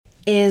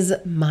Is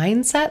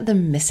mindset the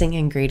missing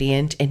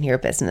ingredient in your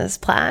business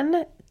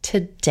plan?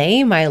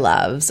 Today, my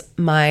loves,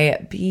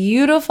 my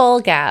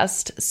beautiful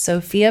guest,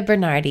 Sophia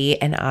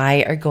Bernardi, and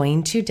I are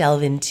going to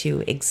delve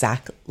into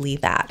exactly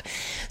that.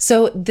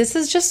 So this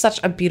is just such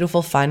a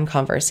beautiful, fun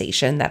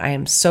conversation that I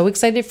am so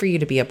excited for you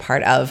to be a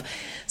part of.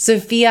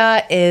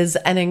 Sophia is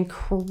an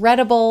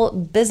incredible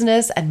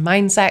business and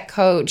mindset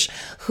coach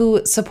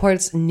who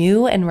supports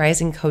new and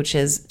rising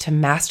coaches to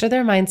master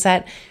their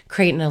mindset,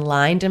 create an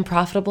aligned and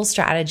profitable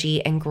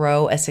strategy, and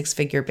grow a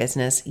six-figure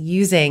business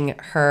using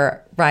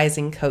her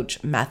Rising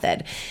Coach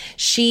method.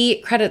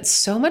 She credits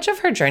so much of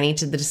her journey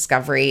to the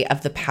discovery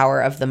of the power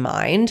of the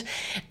mind.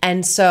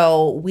 And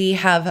so we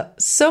have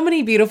so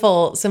many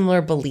beautiful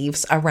similar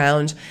beliefs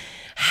around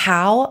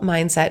how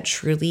mindset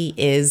truly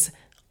is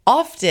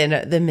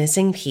often the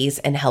missing piece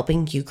in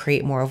helping you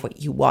create more of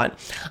what you want.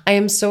 I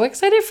am so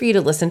excited for you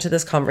to listen to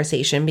this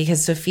conversation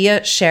because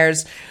Sophia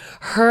shares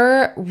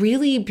her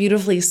really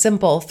beautifully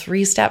simple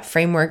 3-step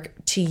framework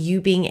to you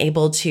being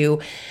able to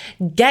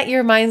get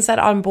your mindset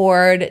on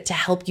board, to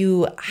help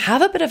you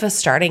have a bit of a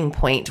starting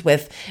point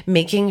with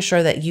making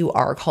sure that you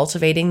are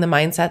cultivating the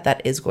mindset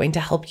that is going to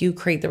help you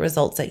create the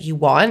results that you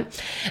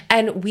want.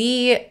 And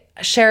we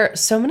share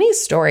so many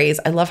stories.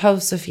 I love how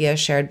Sophia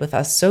shared with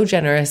us so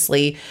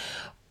generously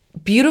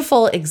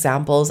beautiful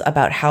examples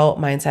about how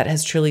mindset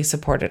has truly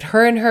supported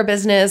her in her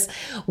business,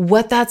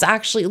 what that's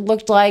actually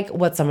looked like,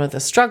 what some of the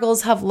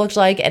struggles have looked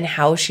like, and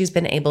how she's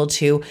been able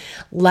to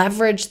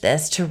leverage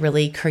this to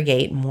really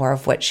create more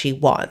of what she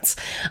wants.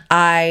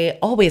 I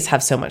always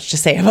have so much to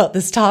say about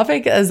this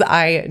topic, as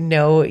I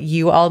know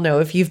you all know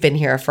if you've been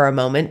here for a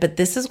moment, but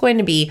this is going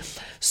to be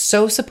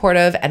so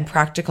supportive and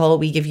practical.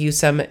 We give you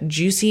some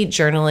juicy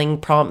journaling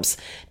prompts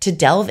to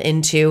delve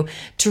into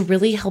to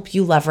really help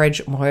you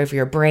leverage more of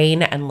your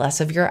brain and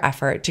less of your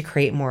effort to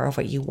create more of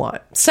what you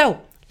want. So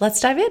let's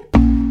dive in.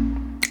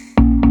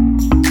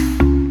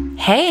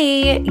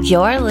 Hey,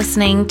 you're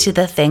listening to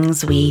The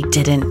Things We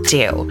Didn't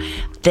Do.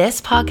 This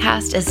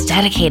podcast is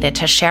dedicated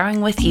to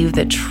sharing with you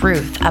the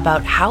truth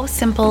about how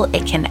simple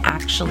it can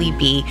actually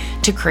be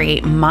to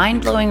create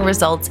mind-blowing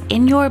results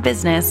in your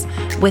business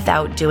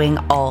without doing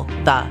all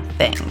the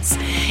things.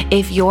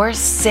 If you're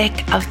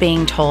sick of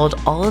being told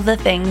all of the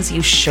things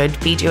you should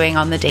be doing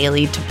on the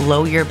daily to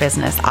blow your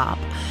business up,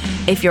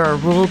 if you're a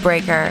rule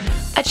breaker,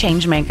 a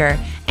change maker,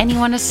 and you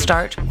want to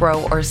start,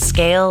 grow, or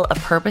scale a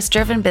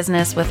purpose-driven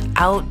business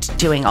without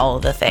doing all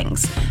of the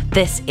things,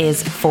 this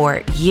is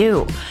for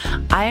you.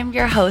 I am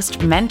your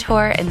host,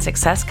 mentor, and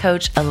success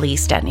coach,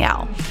 Elise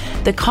Danielle.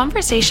 The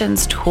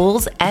conversations,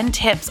 tools, and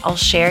tips I'll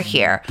share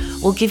here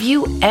will give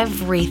you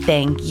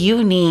everything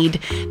you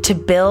need to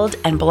build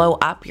and blow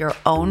up your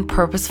own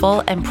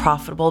purposeful and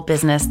profitable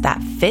business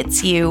that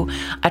fits you,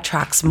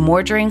 attracts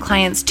more dream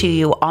clients to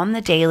you on the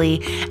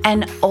daily,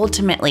 and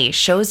ultimately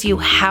shows you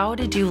how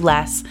to do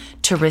less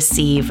to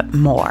receive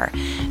more.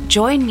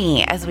 Join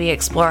me as we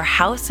explore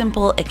how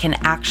simple it can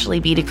actually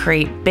be to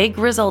create big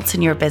results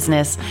in your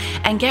business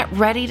and get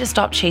ready to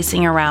stop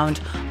chasing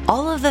around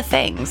all of the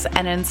things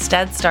and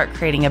instead start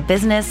creating a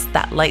business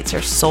that lights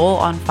your soul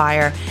on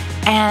fire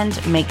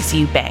and makes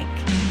you bank.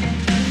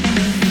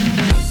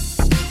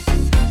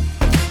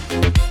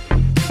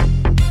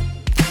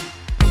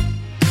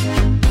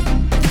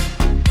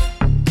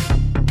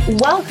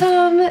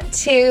 Welcome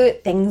to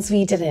Things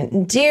We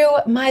Didn't Do,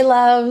 my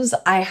loves.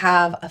 I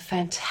have a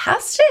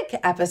fantastic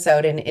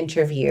episode and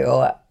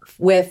interview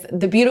with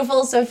the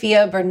beautiful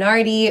Sophia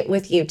Bernardi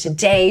with you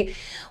today.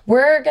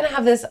 We're going to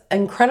have this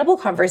incredible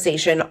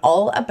conversation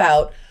all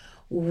about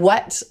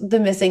what the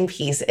missing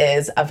piece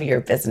is of your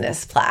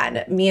business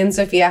plan. Me and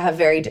Sophia have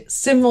very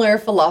similar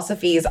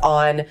philosophies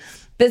on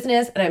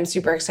business, and I'm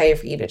super excited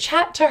for you to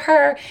chat to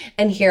her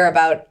and hear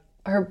about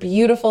her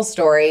beautiful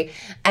story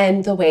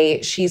and the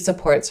way she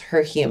supports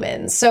her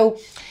humans. So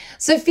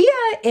Sophia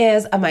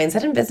is a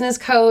mindset and business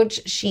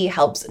coach. She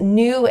helps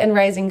new and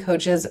rising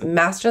coaches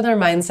master their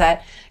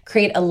mindset,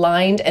 create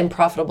aligned and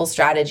profitable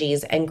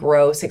strategies, and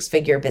grow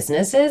six-figure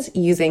businesses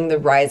using the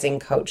Rising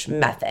Coach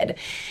method.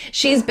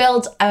 She's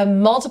built a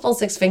multiple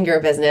six-figure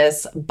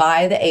business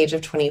by the age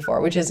of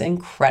 24, which is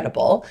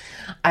incredible.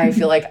 I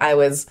feel like I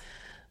was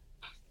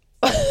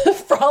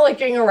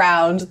frolicking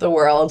around the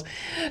world,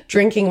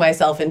 drinking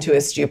myself into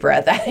a stupor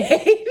at that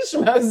age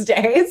most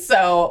days.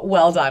 So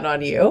well done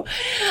on you.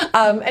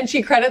 And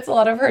she credits a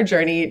lot of her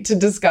journey to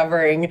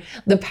discovering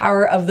the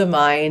power of the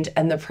mind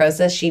and the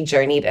process she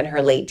journeyed in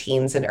her late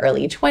teens and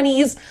early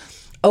 20s,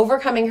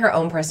 overcoming her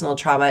own personal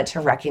trauma to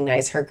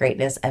recognize her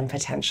greatness and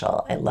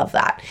potential. I love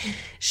that.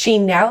 She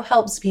now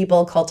helps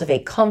people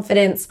cultivate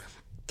confidence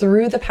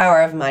through the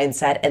power of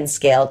mindset and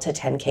scale to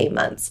 10K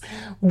months.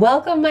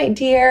 Welcome, my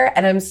dear.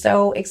 And I'm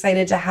so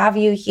excited to have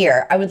you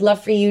here. I would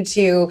love for you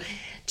to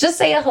just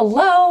say a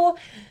hello,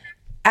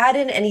 add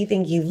in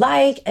anything you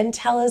like, and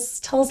tell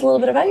us a little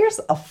bit about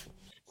yourself.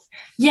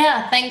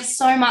 Yeah, thanks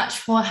so much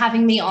for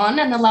having me on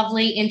and the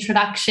lovely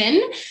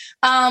introduction.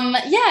 So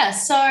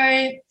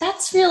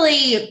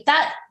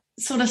that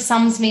sort of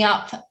sums me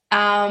up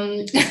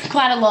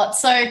quite a lot.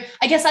 So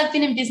I guess I've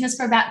been in business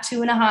for about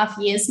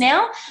 2.5 years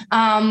now.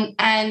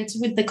 And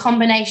with the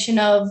combination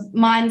of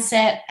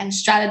mindset and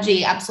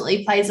strategy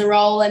absolutely plays a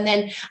role. And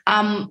then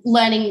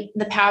learning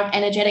the power of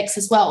energetics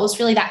as well. It was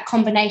really that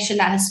combination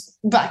that has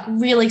like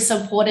really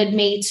supported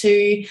me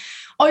to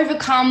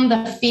overcome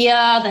the fear,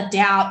 the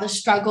doubt, the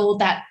struggle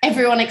that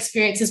everyone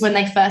experiences when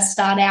they first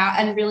start out,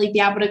 and really be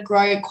able to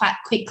grow quite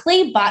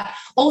quickly, but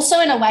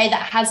also in a way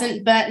that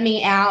hasn't burnt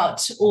me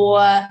out,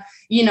 or,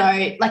 you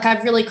know, like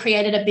I've really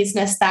created a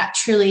business that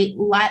truly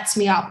lights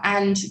me up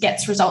and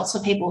gets results for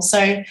people.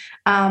 So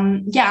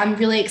I'm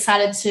really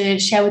excited to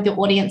share with your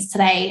audience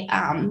today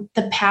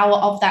the power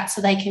of that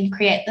so they can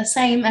create the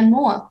same and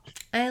more.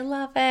 I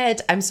love it.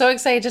 I'm so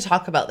excited to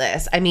talk about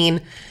this. I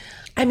mean,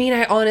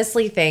 I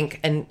honestly think,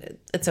 and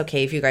it's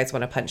okay if you guys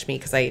want to punch me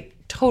because I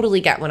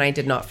totally get when I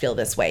did not feel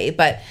this way,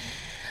 but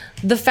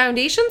the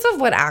foundations of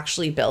what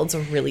actually builds a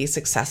really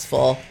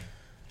successful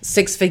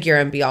 6-figure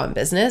and beyond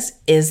business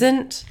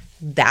isn't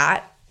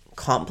that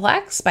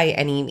complex by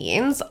any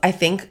means. I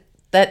think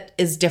that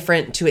is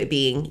different to it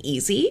being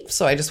easy.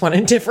 So I just want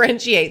to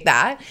differentiate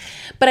that.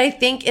 But I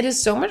think it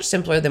is so much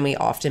simpler than we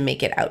often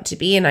make it out to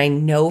be. And I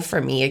know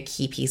for me, a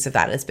key piece of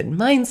that has been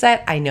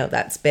mindset. I know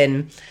that's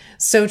been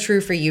so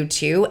true for you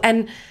too.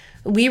 And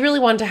we really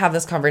want to have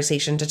this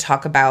conversation to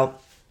talk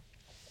about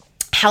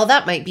how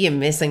that might be a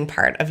missing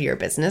part of your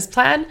business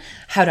plan,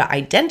 how to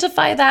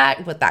identify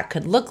that, what that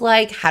could look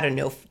like, how to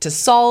know to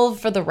solve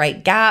for the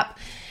right gap,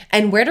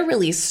 and where to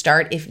really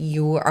start if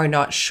you are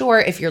not sure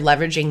if you're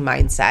leveraging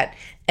mindset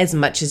as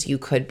much as you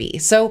could be.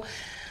 So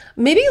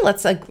maybe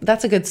that's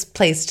a good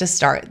place to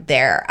start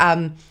there.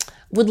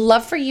 Would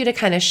love for you to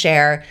kind of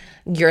share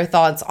your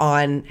thoughts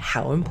on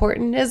how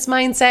important is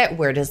mindset?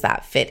 Where does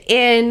that fit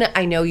in?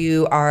 I know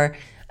you are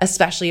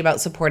especially about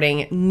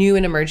supporting new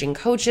and emerging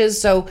coaches.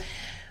 So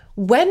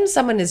when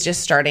someone is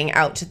just starting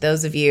out, to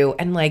those of you,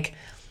 and like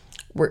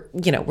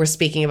we're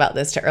speaking about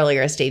this to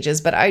earlier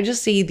stages, but I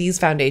just see these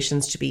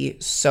foundations to be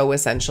so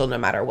essential no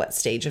matter what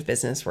stage of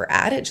business we're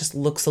at. It just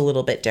looks a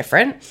little bit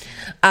different.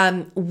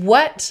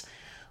 What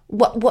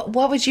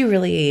would you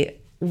really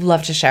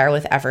love to share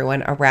with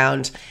everyone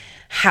around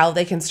how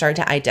they can start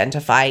to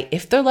identify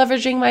if they're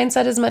leveraging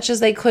mindset as much as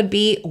they could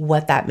be,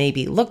 what that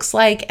maybe looks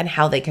like, and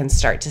how they can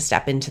start to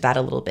step into that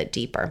a little bit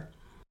deeper?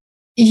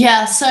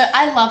 Yeah, so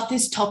I love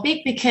this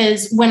topic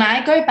because when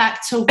I go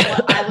back to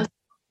what I was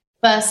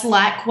first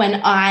like when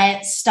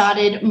I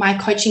started my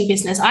coaching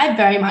business, I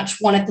very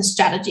much wanted the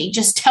strategy.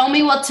 Just tell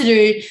me what to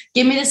do,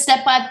 give me the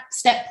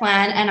step-by-step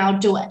plan, and I'll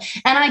do it.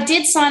 And I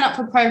did sign up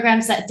for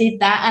programs that did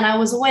that, and I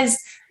was always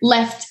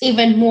left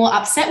even more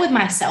upset with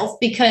myself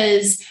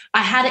because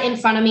I had it in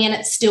front of me and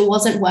it still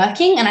wasn't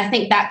working. And I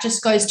think that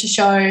just goes to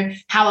show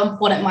how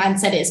important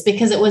mindset is,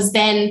 because it was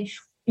then,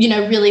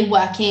 really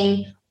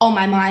working on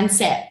my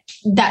mindset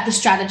that the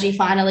strategy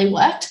finally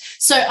worked.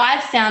 So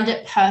I've found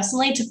it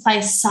personally to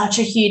play such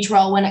a huge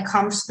role when it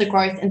comes to the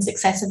growth and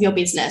success of your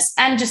business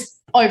and just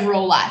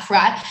overall life,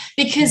 right?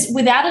 Because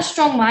without a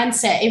strong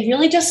mindset, it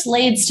really just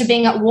leads to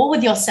being at war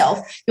with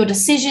yourself, your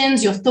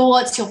decisions, your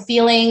thoughts, your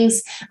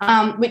feelings,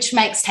 which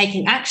makes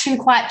taking action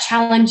quite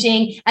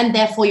challenging, and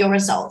therefore your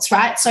results,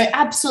 right? So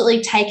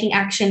absolutely taking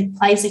action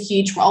plays a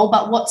huge role,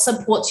 but what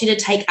supports you to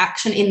take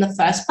action in the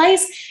first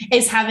place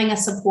is having a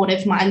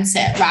supportive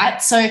mindset,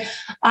 right? So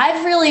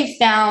I've really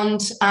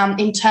found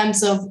in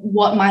terms of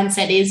what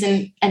mindset is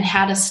and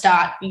how to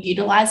start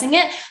utilizing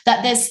it,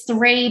 that there's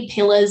 3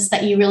 pillars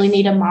that you really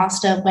need to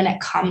master when it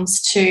comes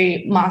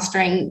to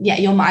mastering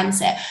your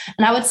mindset.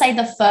 And I would say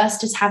the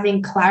first is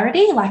having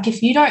clarity. Like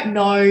if you don't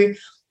know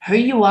who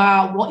you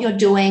are, what you're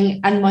doing,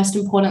 and most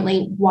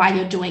importantly, why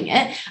you're doing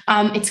it,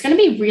 it's going to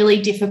be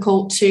really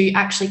difficult to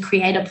actually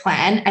create a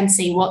plan and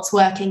see what's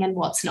working and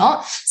what's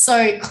not.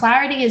 So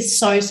clarity is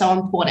so, so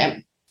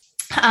important.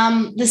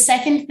 The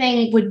second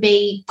thing would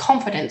be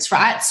confidence,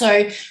 right?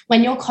 So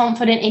when you're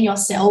confident in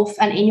yourself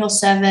and in your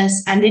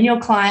service and in your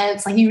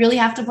clients, like you really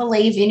have to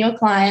believe in your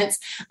clients,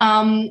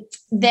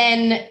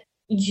 then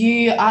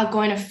you are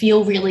going to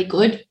feel really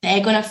good.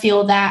 They're going to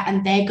feel that,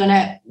 and they're going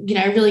to,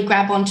 really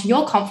grab onto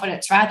your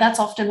confidence, right? That's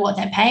often what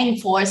they're paying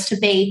for, is to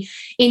be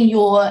in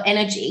your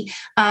energy.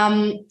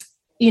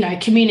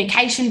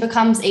 Communication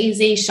becomes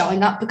easy,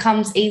 showing up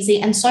becomes easy,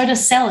 and so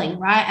does selling,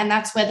 right? And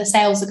that's where the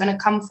sales are going to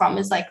come from,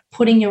 is like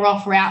putting your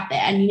offer out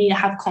there, and you need to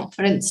have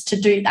confidence to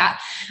do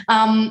that.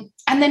 And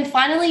then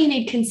finally, you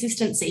need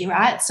consistency,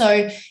 right?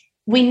 So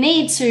we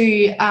need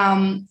to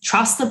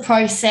trust the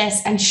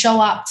process and show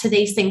up to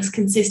these things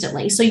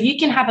consistently. So you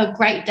can have a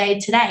great day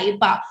today,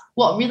 but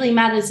what really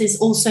matters is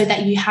also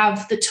that you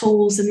have the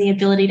tools and the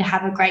ability to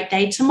have a great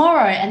day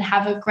tomorrow and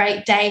have a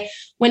great day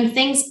when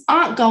things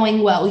aren't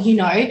going well.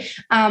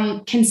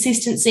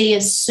 Consistency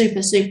is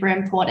super, super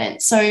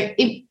important. So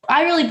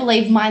I really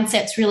believe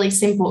mindset's really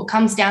simple. It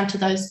comes down to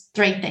those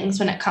 3 things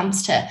when it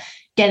comes to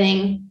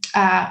getting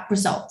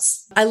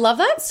results. I love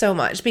that so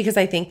much, because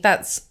I think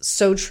that's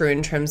so true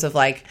in terms of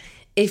like,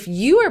 if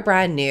you are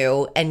brand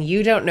new and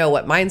you don't know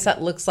what mindset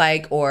looks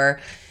like,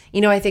 or,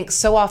 I think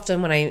so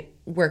often when I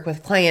work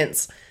with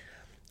clients,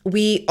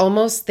 we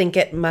almost think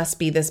it must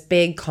be this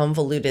big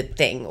convoluted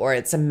thing, or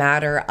it's a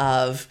matter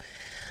of,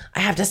 I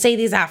have to say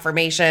these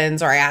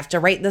affirmations, or I have to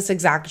write this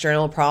exact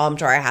journal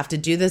prompt, or I have to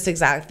do this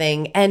exact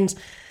thing. And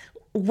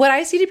what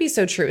I see to be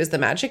so true is the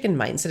magic in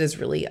mindset is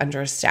really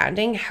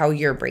understanding how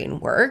your brain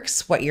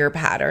works, what your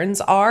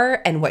patterns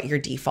are, and what your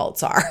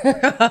defaults are.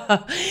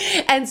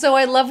 And so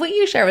I love what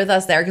you share with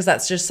us there, because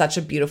that's just such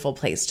a beautiful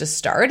place to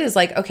start, is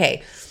like,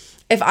 okay,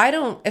 if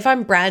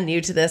I'm brand new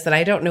to this and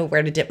I don't know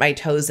where to dip my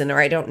toes in, or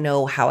I don't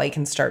know how I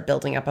can start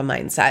building up a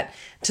mindset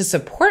to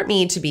support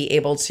me to be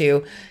able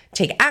to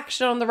take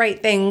action on the right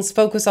things,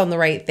 focus on the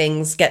right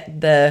things,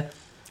 get the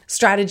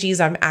strategies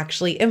I'm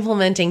actually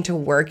implementing to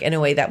work in a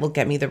way that will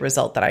get me the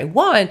result that I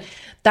want,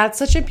 that's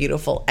such a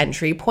beautiful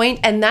entry point.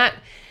 And that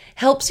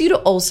helps you to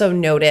also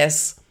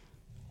notice,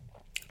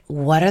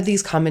 what are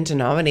these common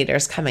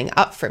denominators coming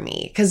up for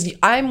me? Because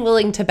I'm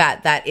willing to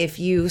bet that if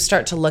you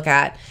start to look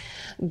at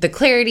the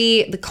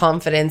clarity, the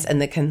confidence, and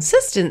the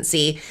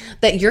consistency,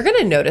 that you're going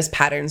to notice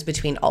patterns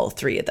between all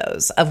three of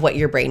those, of what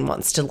your brain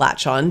wants to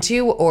latch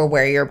onto, or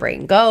where your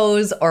brain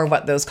goes, or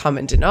what those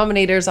common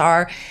denominators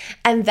are.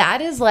 And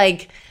that is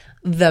like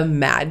the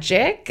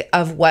magic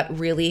of what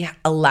really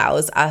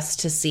allows us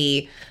to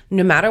see,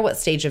 no matter what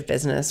stage of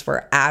business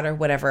we're at or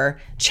whatever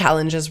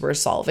challenges we're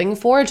solving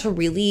for, to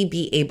really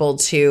be able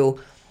to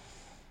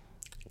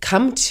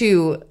come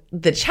to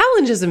the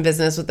challenges in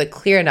business with a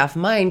clear enough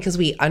mind, because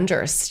we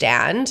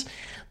understand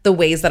the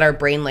ways that our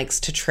brain likes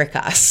to trick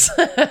us.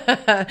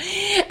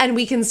 And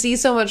we can see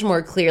so much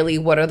more clearly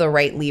what are the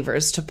right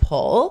levers to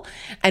pull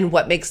and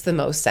what makes the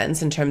most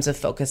sense in terms of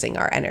focusing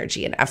our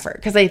energy and effort.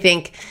 Because I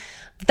think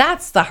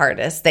that's the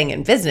hardest thing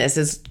in business,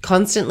 is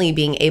constantly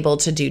being able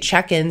to do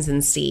check-ins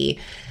and see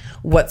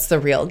what's the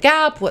real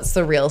gap, what's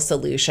the real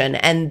solution.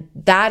 And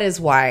that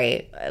is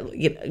why,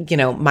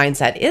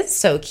 mindset is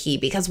so key,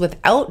 because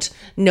without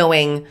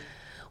knowing,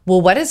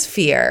 well, what is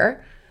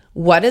fear?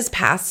 What is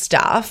past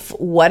stuff?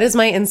 What is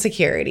my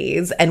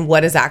insecurities? And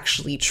what is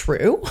actually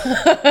true?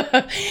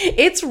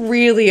 It's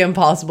really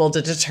impossible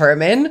to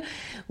determine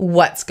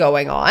what's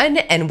going on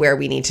and where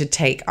we need to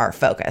take our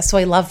focus. So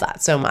I love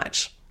that so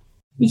much.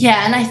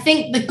 Yeah. And I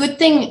think the good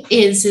thing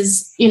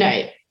is,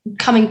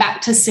 coming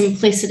back to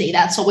simplicity,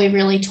 that's what we're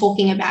really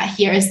talking about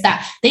here, is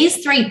that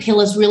these three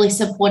pillars really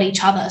support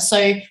each other.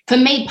 So for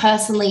me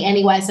personally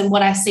anyways, and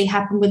what I see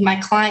happen with my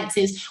clients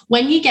is,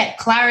 when you get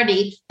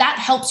clarity, that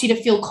helps you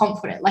to feel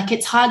confident. Like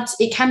it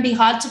can be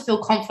hard to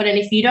feel confident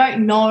if you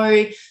don't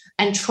know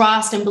and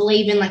trust and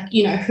believe in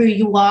who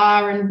you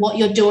are and what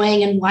you're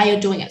doing and why you're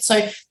doing it.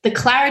 So the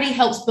clarity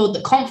helps build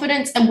the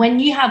confidence. And when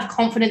you have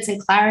confidence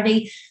and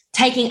clarity,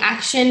 taking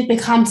action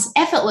becomes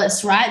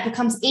effortless, right? It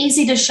becomes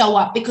easy to show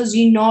up because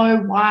you know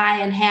why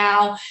and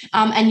how,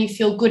 and you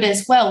feel good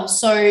as well.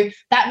 So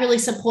that really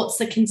supports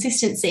the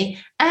consistency.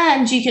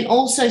 And you can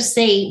also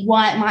see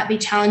why it might be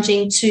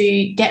challenging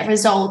to get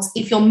results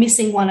if you're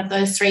missing one of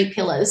those three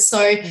pillars.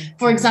 So,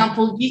 for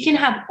example, you can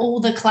have all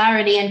the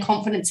clarity and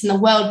confidence in the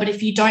world, but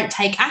if you don't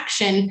take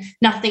action,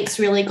 nothing's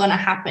really going to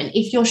happen.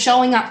 If you're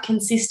showing up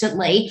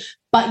consistently,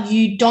 but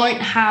you don't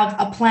have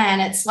a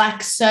plan, it's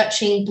like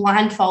searching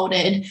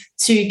blindfolded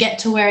to get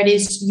to where it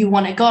is you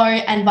want to go,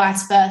 and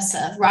vice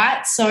versa,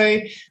 right? So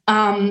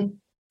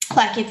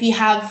if you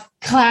have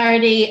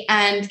clarity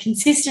and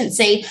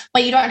consistency,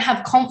 but you don't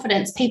have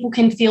confidence, people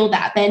can feel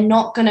that. They're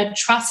not going to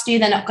trust you.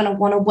 They're not going to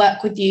want to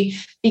work with you,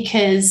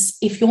 because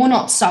if you're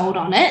not sold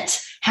on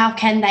it, how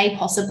can they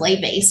possibly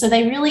be? So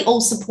they really all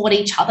support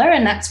each other.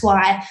 And that's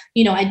why,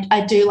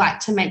 I do like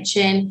to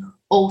mention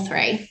all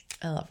three.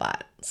 I love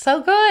that.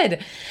 So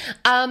good.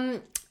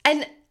 And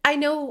I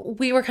know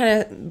we were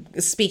kind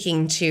of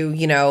speaking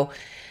to,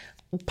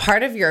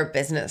 part of your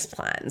business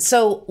plan.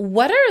 So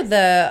what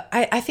are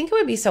I think it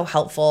would be so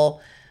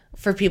helpful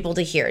for people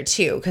to hear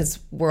too, because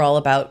we're all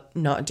about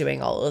not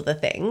doing all of the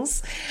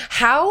things.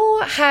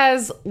 How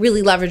has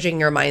really leveraging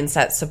your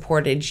mindset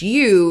supported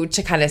you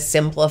to kind of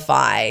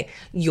simplify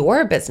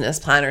your business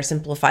plan, or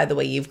simplify the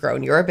way you've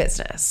grown your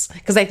business?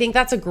 Because I think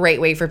that's a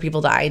great way for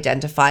people to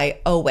identify,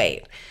 oh,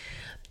 wait,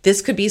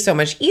 this could be so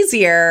much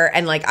easier.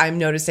 And I'm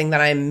noticing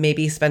that I'm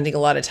maybe spending a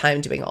lot of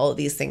time doing all of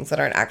these things that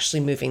aren't actually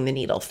moving the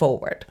needle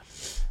forward.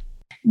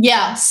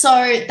 Yeah,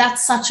 so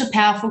that's such a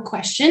powerful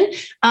question.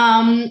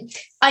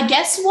 I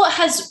guess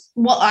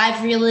what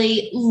I've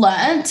really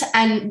learned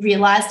and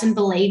realized and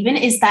believe in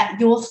is that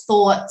your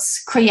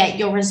thoughts create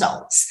your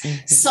results.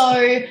 Mm-hmm.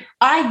 So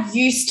I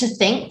used to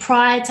think,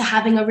 prior to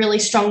having a really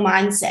strong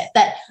mindset,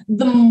 that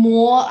the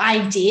more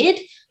I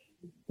did,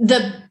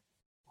 the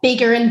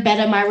bigger and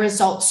better my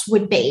results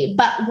would be.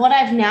 But what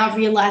I've now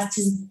realized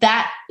is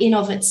that in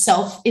of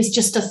itself is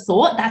just a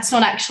thought. That's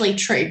not actually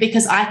true,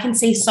 because I can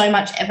see so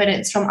much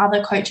evidence from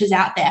other coaches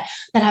out there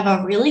that have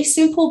a really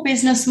simple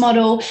business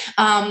model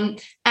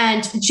and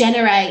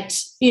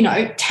generate,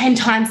 10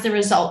 times the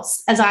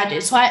results as I do.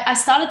 So I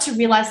started to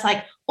realize,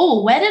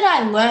 oh, where did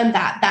I learn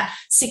that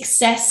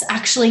success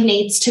actually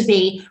needs to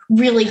be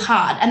really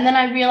hard? And then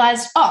I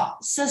realized, oh,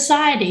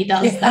 society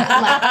does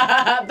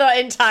that. The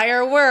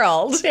entire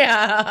world.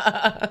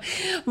 Yeah.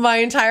 My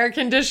entire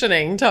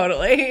conditioning.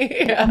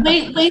 Totally. Yeah.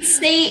 We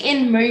see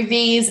in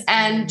movies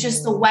and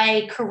just the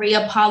way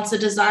career paths are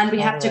designed,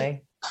 we have to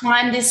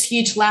climb this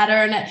huge ladder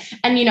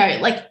and you know,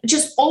 like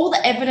just all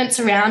the evidence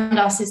around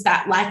us is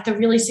that like the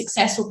really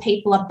successful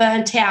people are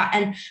burnt out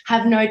and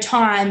have no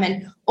time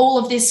and all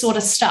of this sort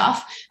of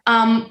stuff.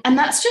 And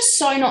that's just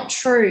so not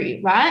true,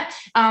 right?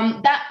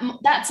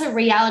 That's a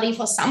reality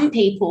for some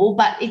people,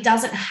 but it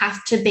doesn't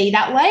have to be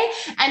that way.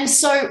 And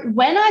so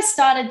when I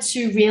started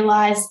to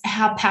realize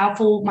how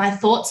powerful my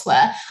thoughts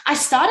were, I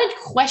started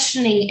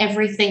questioning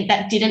everything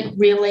that didn't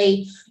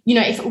really, you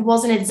know, if it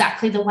wasn't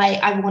exactly the way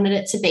I wanted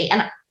it to be.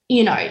 And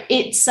you know,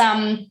 it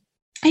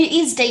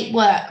is deep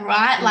work,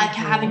 right? Like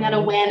having that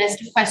awareness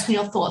to question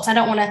your thoughts. I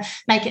don't want to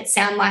make it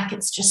sound like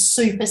it's just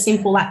super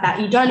simple like that.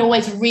 You don't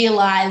always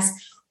realize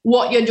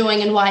what you're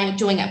doing and why you're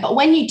doing it. But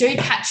when you do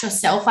catch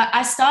yourself,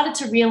 I started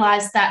to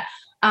realize that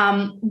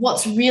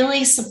what's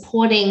really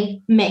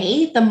supporting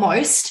me the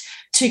most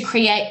to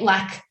create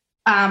like,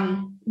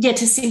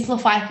 to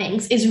simplify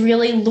things is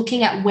really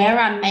looking at where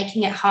I'm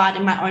making it hard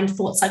in my own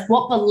thoughts. Like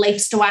what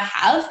beliefs do I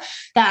have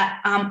that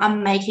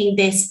I'm making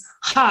this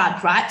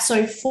hard, right?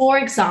 So for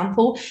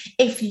example,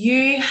 if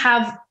you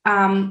have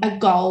a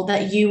goal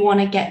that you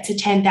want to get to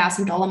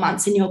 $10,000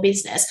 months in your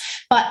business,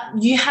 but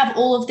you have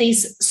all of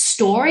these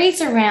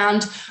stories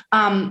around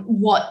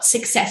what's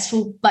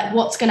successful, like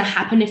what's going to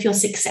happen if you're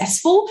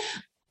successful,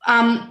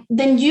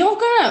 then you're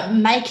going to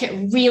make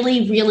it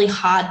really, really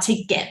hard to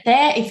get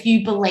there if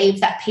you believe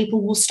that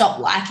people will stop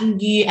liking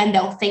you and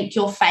they'll think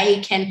you're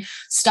fake and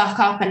stuck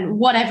up and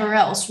whatever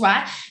else,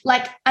 right?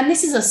 Like, and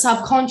this is a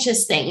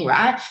subconscious thing,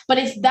 right? But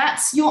if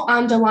that's your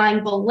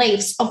underlying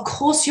beliefs, of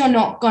course, you're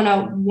not going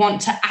to want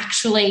to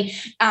actually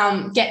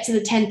get to the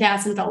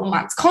 $10,000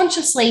 months.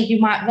 Consciously, you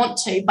might want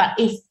to, but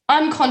if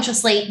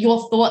unconsciously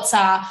your thoughts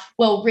are,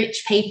 well,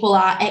 rich people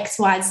are X,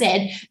 Y,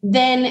 Z,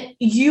 then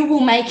you will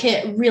make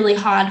it really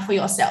hard for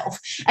yourself.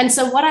 And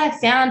so what I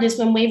found is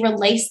when we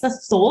release the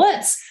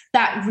thoughts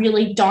that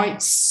really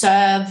don't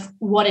serve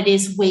what it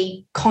is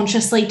we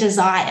consciously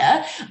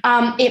desire,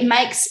 it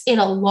makes it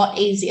a lot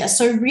easier.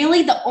 So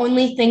really the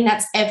only thing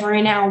that's ever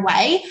in our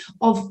way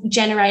of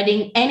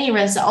generating any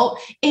result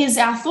is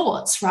our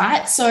thoughts,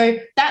 right? So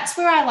that's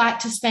where I like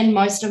to spend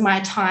most of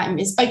my time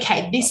is,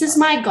 okay, this is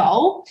my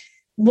goal.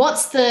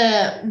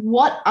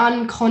 What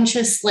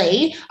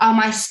unconsciously are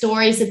my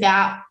stories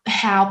about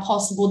how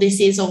possible this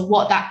is or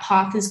what that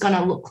path is going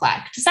to look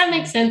like? Does that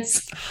make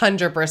sense?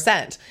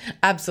 100%.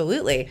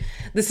 Absolutely.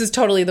 This is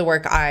totally the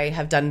work I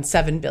have done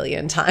 7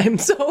 billion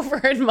times over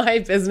in my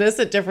business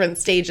at different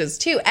stages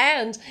too.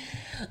 And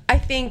I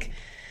think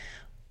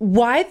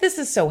why this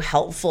is so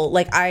helpful,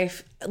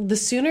 the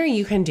sooner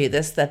you can do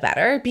this, the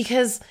better,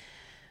 because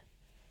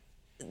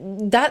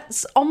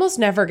that's almost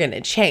never going to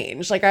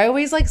change. Like I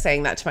always like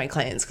saying that to my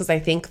clients because I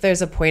think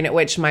there's a point at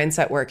which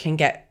mindset work can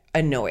get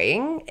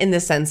annoying in the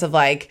sense of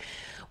like,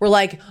 we're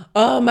like,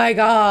 oh my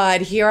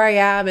God, here I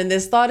am. And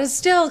this thought is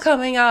still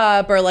coming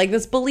up or like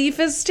this belief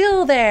is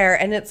still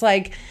there. And it's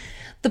like,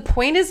 the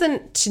point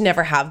isn't to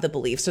never have the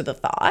beliefs or the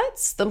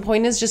thoughts. The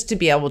point is just to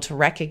be able to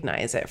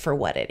recognize it for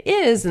what it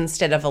is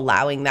instead of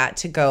allowing that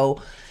to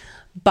go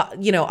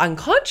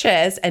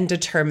unconscious and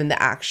determine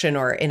the action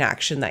or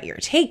inaction that you're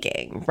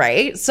taking,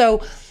 right?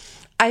 So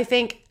I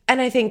think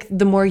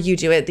the more you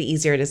do it, the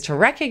easier it is to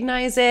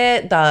recognize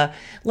it, the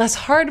less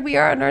hard we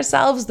are on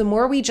ourselves, the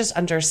more we just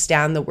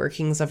understand the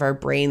workings of our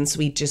brains.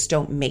 We just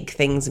don't make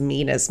things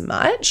mean as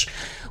much,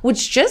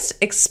 which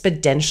just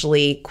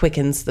exponentially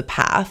quickens the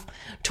path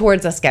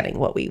towards us getting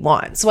what we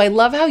want. So I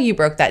love how you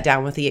broke that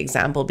down with the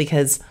example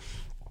because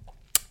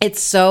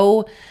it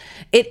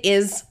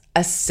is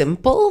a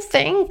simple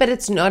thing, but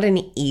it's not an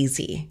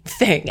easy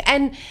thing.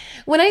 And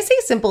when I say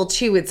simple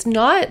too, it's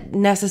not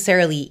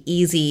necessarily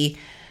easy.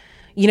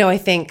 You know, I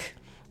think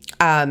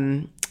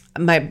my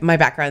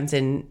background's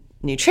in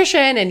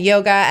nutrition and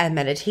yoga and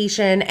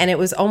meditation, and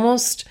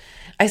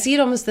I see it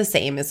almost the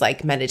same as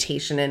like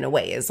meditation in a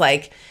way. Is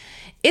like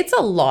it's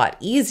a lot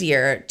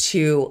easier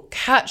to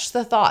catch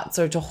the thoughts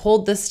or to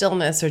hold the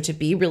stillness or to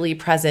be really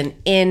present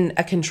in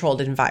a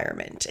controlled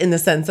environment, in the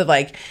sense of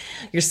like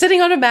you're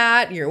sitting on a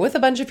mat, you're with a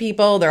bunch of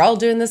people, they're all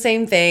doing the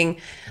same thing.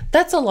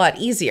 That's a lot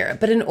easier.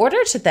 But in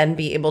order to then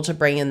be able to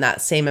bring in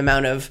that same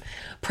amount of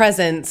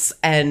presence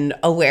and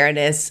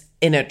awareness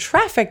in a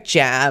traffic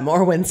jam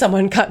or when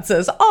someone cuts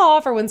us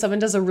off or when someone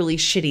does a really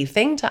shitty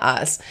thing to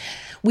us,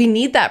 we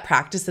need that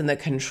practice in the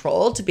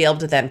control to be able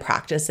to then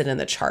practice it in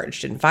the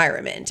charged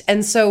environment.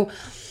 And so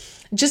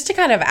just to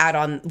kind of add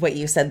on what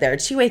you said there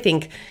too, I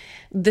think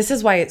this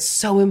is why it's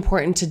so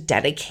important to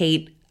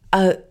dedicate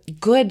a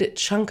good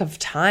chunk of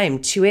time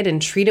to it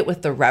and treat it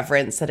with the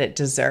reverence that it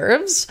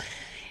deserves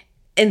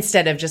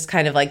instead of just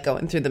kind of like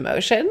going through the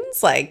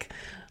motions, like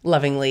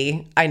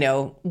lovingly. I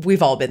know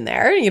we've all been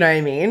there, you know what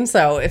I mean?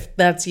 So if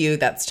that's you,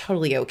 that's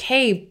totally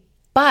okay.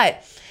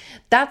 But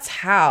that's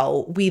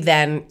how we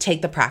then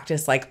take the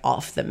practice like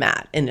off the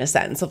mat, in a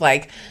sense of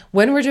like,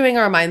 when we're doing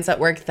our mindset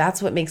work,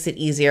 that's what makes it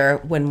easier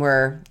when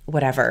we're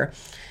whatever,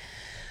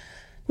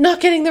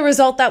 not getting the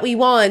result that we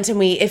want,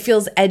 and it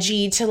feels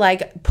edgy to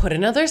like put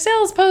another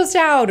sales post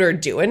out or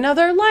do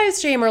another live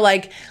stream, or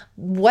like,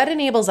 what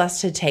enables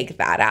us to take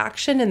that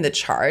action in the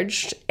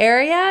charged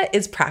area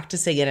is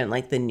practicing it in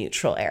like the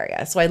neutral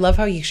area. So I love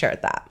how you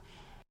shared that.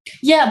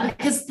 Yeah,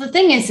 because the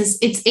thing is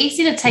it's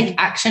easy to take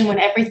action when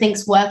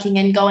everything's working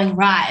and going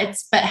right,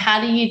 but how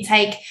do you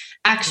take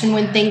action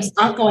when things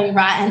aren't going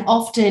right? And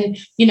often,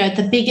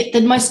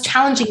 the most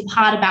challenging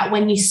part about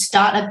when you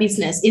start a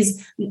business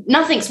is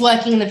nothing's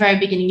working in the very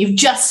beginning. You've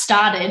just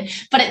started,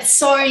 but it's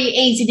so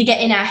easy to get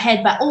in our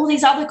head, but all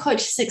these other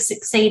coaches are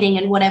succeeding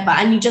and whatever.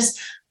 And you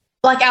just,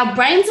 like, our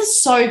brains are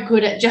so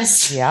good at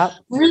just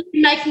really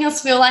making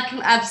us feel like an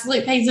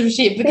absolute piece of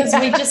shit, because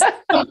we just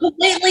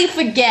completely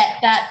forget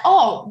that,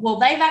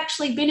 they've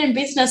actually been in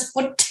business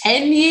for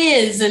 10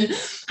 years and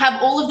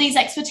have all of these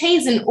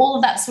expertise and all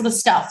of that sort of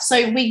stuff. So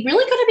we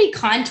really got to be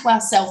kind to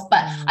ourselves.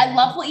 But I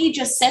love what you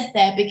just said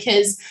there,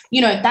 because,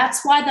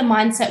 that's why the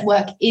mindset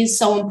work is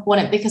so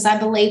important, because I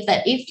believe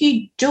that if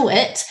you do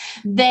it,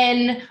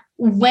 then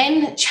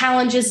when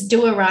challenges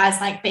do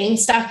arise, like being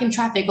stuck in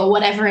traffic or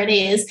whatever it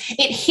is,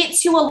 it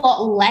hits you a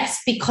lot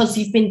less because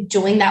you've been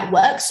doing that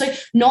work. So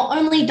not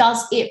only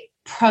does it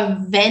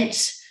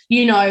prevent,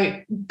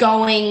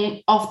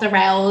 going off the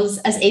rails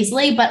as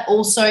easily, but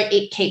also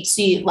it keeps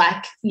you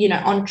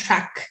on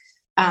track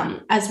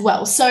as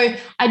well. So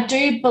I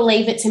do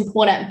believe it's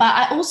important, but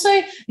I also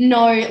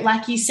know,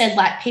 like you said,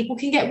 like people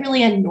can get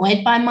really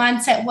annoyed by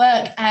mindset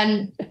work,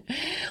 and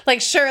like,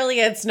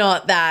 surely it's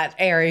not that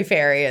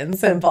airy-fairy and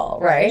simple,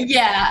 right?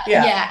 Yeah.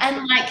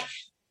 And like,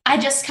 I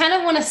just kind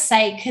of want to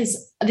say,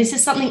 because this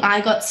is something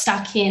I got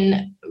stuck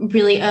in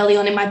really early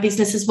on in my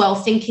business as well,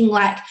 thinking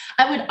like,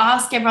 I would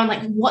ask everyone,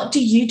 like, what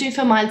do you do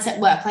for mindset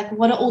work? Like,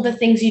 what are all the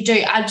things you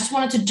do? I just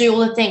wanted to do all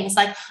the things,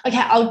 like, okay,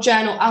 I'll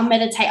journal, I'll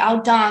meditate,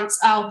 I'll dance,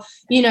 I'll,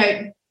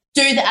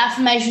 do the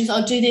affirmations,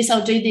 I'll do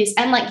this.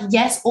 And like,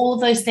 yes, all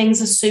of those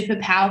things are super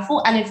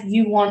powerful. And if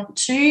you want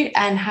to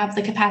and have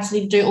the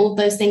capacity to do all of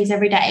those things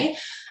every day,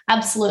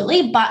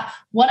 absolutely. But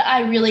what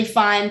I really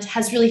find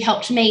has really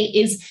helped me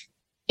is,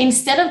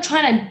 instead of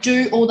trying to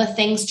do all the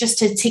things just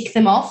to tick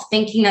them off,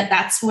 thinking that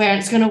that's where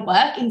it's going to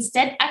work,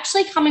 instead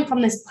actually coming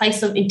from this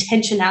place of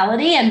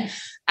intentionality, and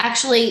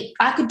actually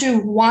I could do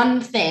one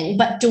thing,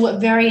 but do it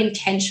very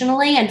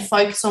intentionally and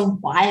focus on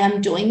why I'm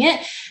doing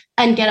it,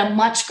 and get a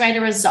much greater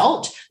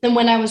result than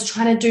when I was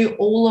trying to do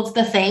all of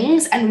the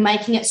things and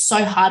making it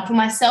so hard for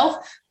myself,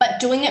 but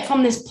doing it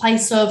from this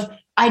place of,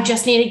 I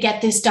just need to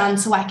get this done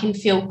so I can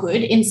feel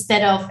good,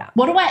 instead of,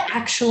 what do I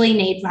actually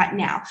need right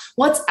now?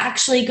 What's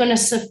actually going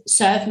to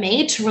serve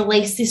me to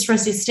release this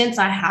resistance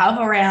I have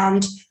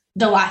around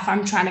the life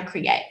I'm trying to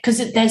create?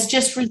 Because there's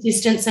just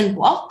resistance and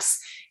blocks.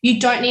 You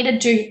don't need to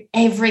do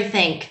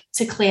everything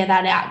to clear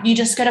that out. You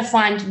just got to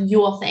find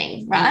your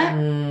thing,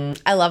 right?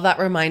 I love that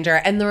reminder,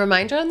 and the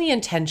reminder on the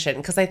intention,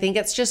 because I think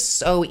it's just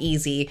so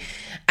easy.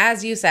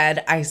 As you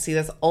said, I see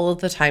this all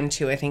of the time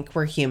too. I think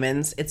we're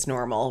humans. It's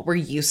normal. We're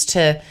used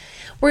to,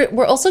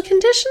 we're also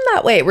conditioned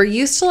that way. We're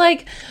used to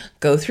like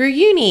go through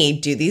uni,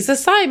 do these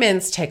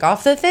assignments, take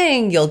off the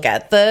thing, you'll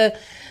get the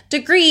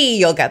degree,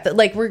 you'll get the,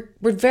 like, we're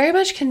very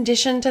much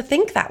conditioned to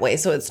think that way.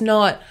 So it's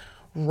not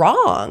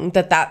wrong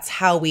that that's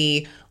how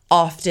we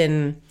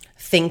often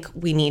think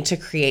we need to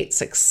create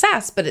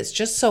success, but it's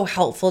just so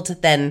helpful to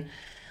then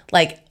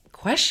like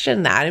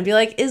question that and be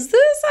like, is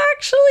this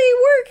actually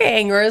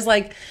working? Or is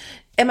like,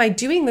 am I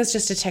doing this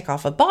just to tick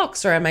off a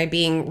box, or am I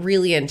being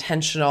really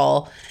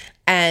intentional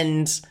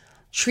and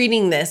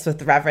treating this with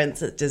the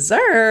reverence it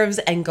deserves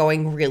and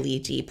going really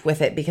deep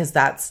with it? Because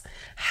that's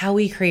how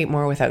we create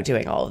more without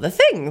doing all of the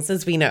things,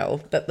 as we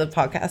know that the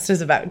podcast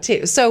is about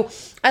too. So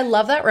I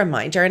love that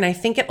reminder. And I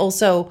think it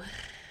also,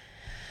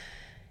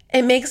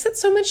 it makes it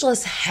so much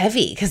less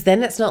heavy, because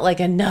then it's not like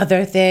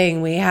another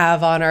thing we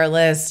have on our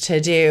list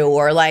to do,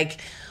 or like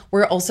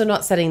we're also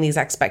not setting these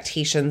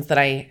expectations that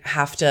I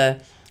have to,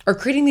 or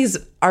creating these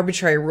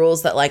arbitrary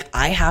rules that like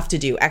I have to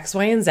do X,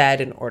 Y, and Z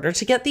in order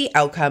to get the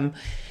outcome,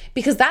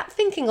 because that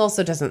thinking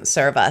also doesn't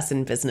serve us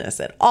in business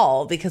at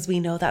all, because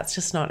we know that's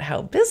just not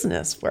how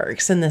business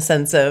works, in the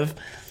sense of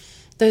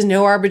there's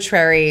no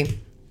arbitrary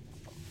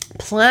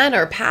plan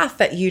or path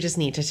that you just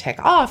need to tick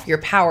off. Your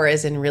power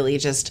is in really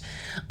just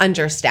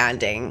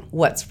understanding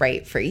what's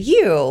right for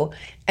you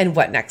and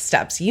what next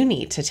steps you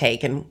need to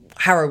take, and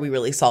how are we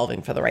really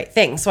solving for the right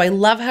thing. So I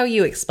love how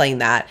you explain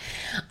that.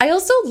 I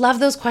also love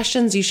those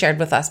questions you shared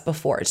with us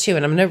before too,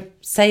 and I'm going to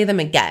say them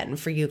again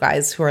for you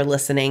guys who are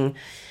listening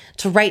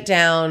to write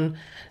down,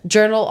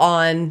 journal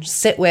on,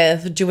 sit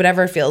with, do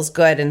whatever feels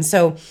good. And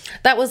so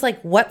that was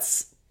like,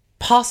 what's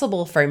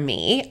possible for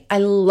me. I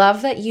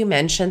love that you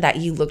mentioned that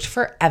you looked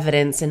for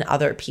evidence in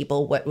other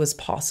people, what was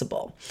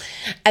possible.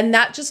 And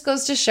that just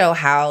goes to show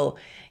how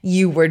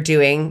you were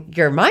doing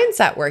your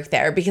mindset work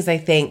there, because I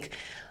think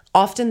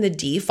often the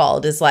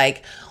default is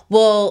like,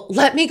 well,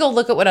 let me go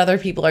look at what other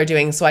people are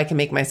doing so I can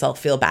make myself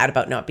feel bad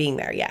about not being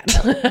there yet.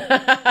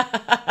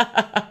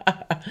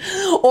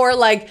 Or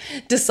like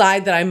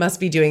decide that I must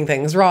be doing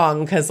things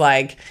wrong because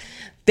like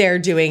they're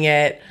doing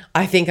it,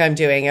 I think I'm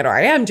doing it, or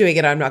I am doing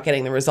it, I'm not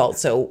getting the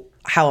results. So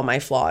how am I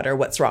flawed, or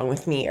what's wrong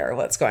with me, or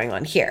what's going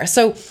on here?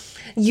 So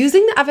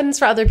using the evidence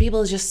for other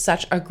people is just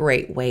such a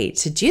great way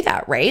to do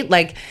that, right?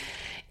 Like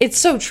it's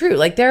so true.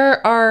 Like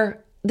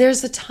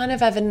there's a ton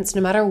of evidence,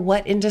 no matter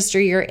what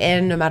industry you're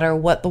in, no matter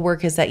what the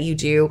work is that you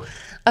do,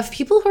 of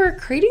people who are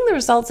creating the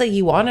results that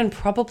you want and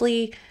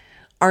probably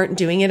aren't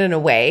doing it in a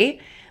way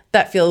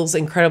that feels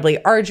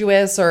incredibly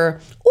arduous, or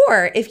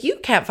if you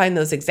can't find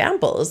those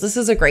examples, this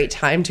is a great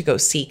time to go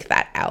seek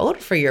that out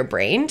for your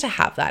brain to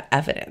have that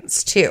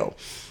evidence too.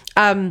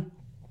 And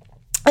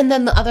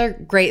then the other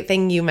great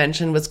thing you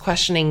mentioned was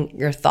questioning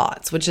your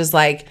thoughts, which is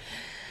like,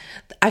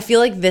 I feel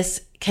like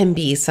this can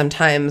be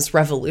sometimes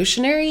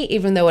revolutionary,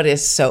 even though it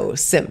is so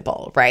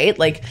simple, right?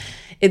 Like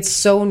it's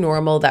so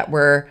normal that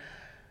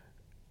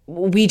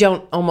we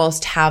don't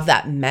almost have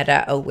that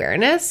meta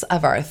awareness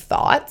of our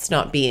thoughts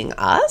not being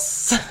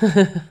us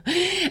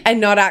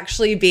and not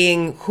actually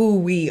being who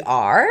we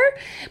are,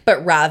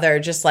 but rather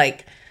just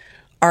like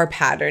our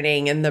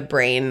patterning and the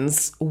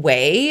brain's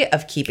way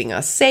of keeping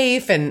us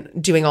safe and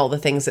doing all the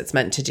things it's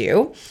meant to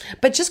do.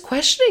 But just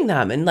questioning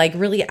them and like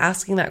really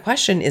asking that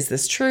question, is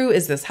this true?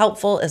 Is this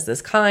helpful? Is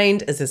this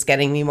kind? Is this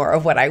getting me more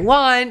of what I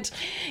want?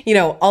 You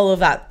know, all of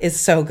that is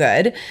so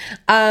good.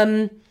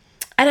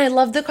 And I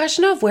love the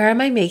question of, where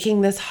am I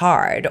making this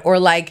hard? Or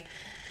like,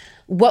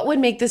 what would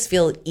make this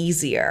feel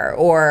easier?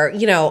 Or,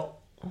 you know,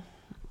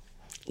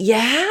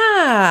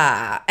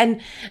 yeah.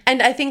 And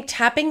I think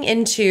tapping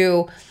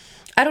into,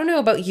 I don't know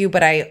about you,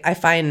 but I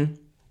find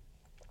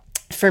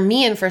for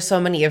me and for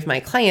so many of my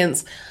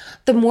clients,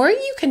 the more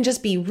you can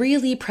just be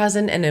really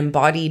present and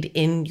embodied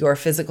in your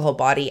physical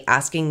body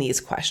asking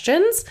these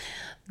questions,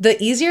 the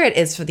easier it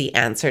is for the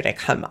answer to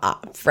come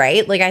up,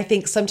 right? Like I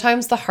think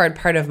sometimes the hard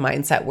part of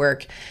mindset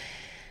work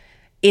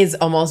is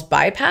almost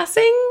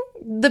bypassing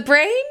the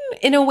brain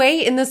in a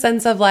way, in the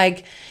sense of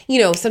like, you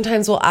know,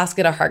 sometimes we'll ask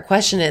it a hard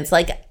question and it's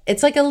like a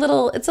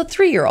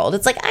 3-year-old.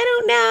 It's like, I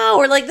don't know,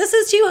 or like, this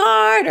is too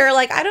hard, or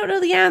like, I don't know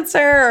the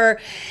answer.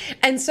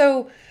 And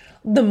so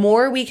the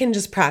more we can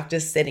just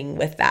practice sitting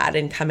with that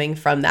and coming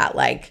from that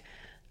like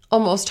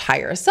almost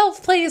higher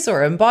self place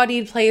or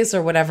embodied place,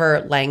 or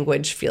whatever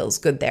language feels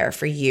good there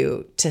for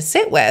you to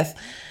sit with,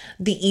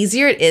 the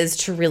easier it is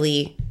to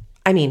really,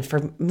 I mean,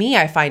 for me,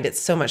 I find it's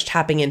so much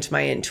tapping into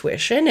my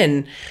intuition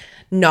and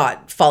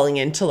not falling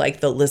into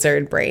like the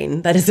lizard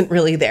brain that isn't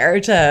really there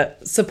to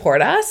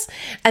support us.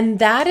 And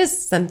that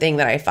is something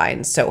that I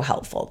find so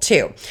helpful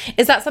too.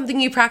 Is that something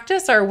you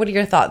practice, or what are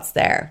your thoughts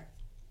there?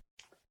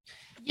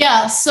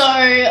 Yeah. So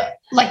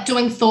like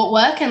doing thought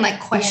work and like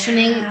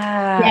questioning.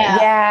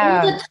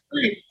 Yeah. All the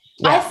time.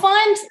 Yeah. I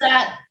find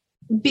that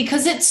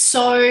because it's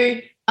so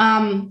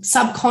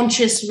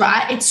subconscious,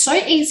 right? It's so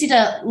easy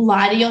to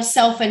lie to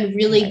yourself and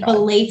really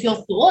believe your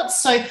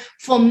thoughts. So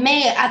for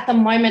me at the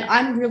moment,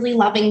 I'm really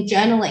loving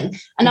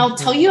journaling. And I'll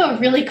tell you a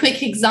really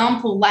quick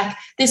example. Like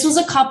this was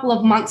a couple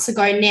of months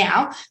ago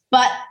now,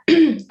 but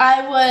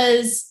I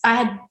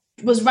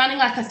was running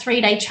like a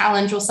 3-day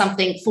challenge or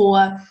something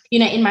for, you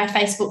know, in my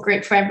Facebook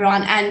group for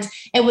everyone. And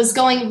it was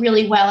going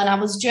really well. And I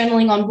was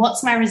journaling on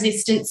what's my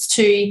resistance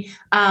to,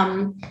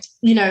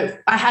 you know,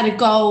 I had a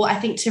goal, I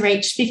think, to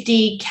reach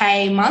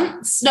 50K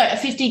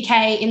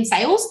in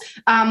sales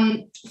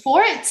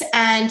for it.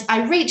 And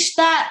I reached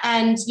that.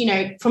 And, you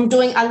know, from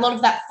doing a lot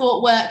of that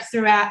thought work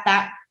throughout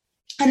that.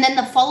 And then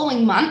the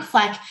following month,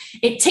 like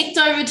it ticked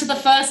over to the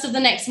first of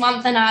the next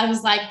month. And I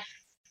was like,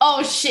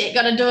 oh shit,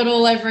 got to do it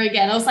all over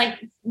again. I was like,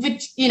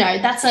 which, you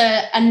know, that's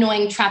a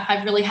annoying trap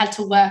I've really had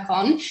to work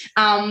on.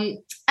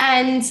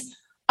 And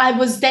I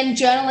was then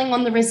journaling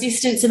on the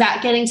resistance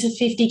about getting to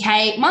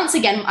 50K months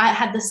again. I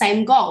had the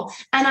same goal.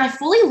 And I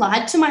fully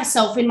lied to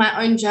myself in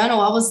my own journal.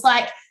 I was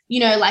like,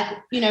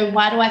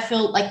 why do I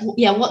feel like,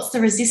 yeah, what's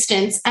the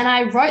resistance? And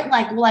I wrote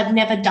like, well, I've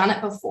never done it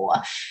before.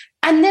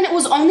 And then it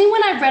was only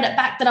when I read it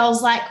back that I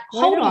was like,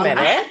 hold on,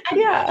 I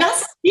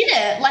just did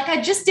it. Like I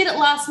just did it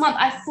last month.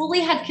 I fully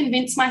had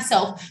convinced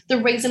myself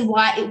the reason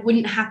why it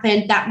wouldn't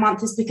happen that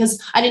month is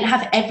because I didn't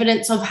have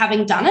evidence of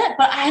having done it,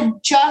 but I had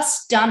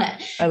just done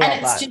it. And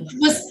it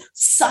was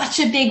such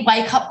a big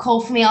wake up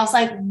call for me. I was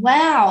like,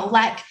 wow,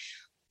 like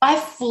I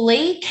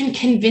fully can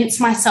convince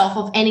myself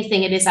of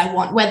anything it is I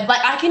want. Where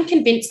like I can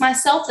convince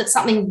myself that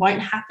something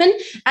won't happen,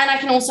 and I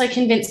can also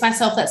convince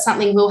myself that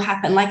something will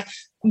happen. Like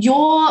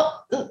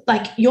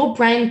your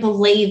brain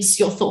believes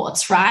your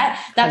thoughts, right?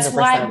 That's 100%.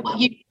 Why what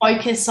you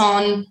focus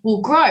on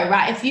will grow,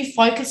 right? If you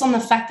focus on the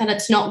fact that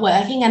it's not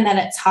working and that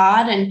it's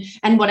hard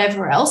and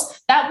whatever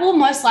else, that will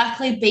most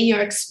likely be your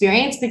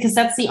experience because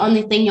that's the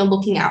only thing you're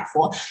looking out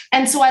for.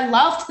 And so I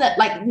loved that,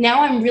 like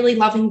now I'm really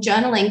loving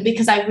journaling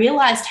because I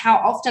realized how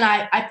often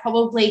I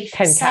probably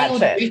can say catch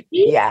it.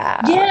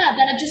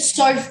 that are just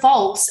so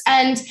false.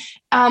 And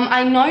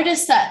I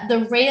noticed that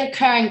the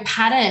reoccurring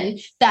pattern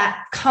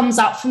that comes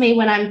up for me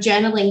when I'm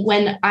journaling,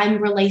 when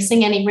I'm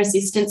releasing any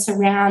resistance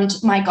around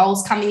my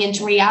goals coming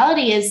into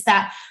reality, is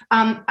that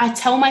I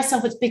tell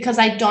myself it's because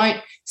I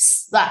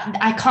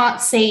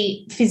can't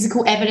see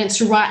physical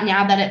evidence right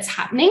now that it's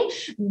happening,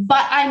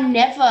 but I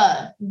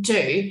never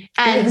do.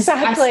 And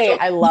exactly.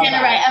 I love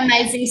generate that.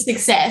 amazing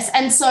success.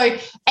 And so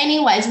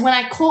anyways, when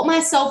I caught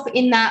myself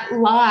in that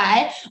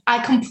lie,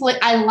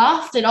 I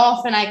laughed it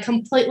off and I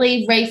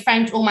completely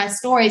reframed all my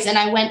stories, and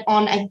I went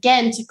on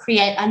again to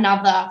create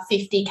another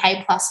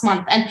 50K plus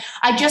month. And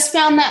I just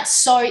found that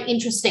so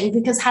interesting,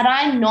 because had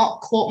I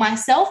not caught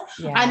myself,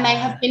 I may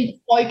have been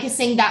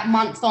focusing that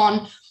month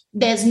on,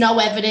 there's no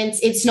evidence,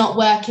 it's not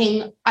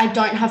working, I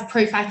don't have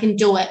proof I can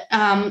do it.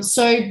 Now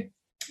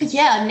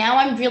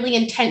I'm really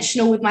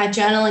intentional with my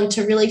journaling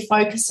to really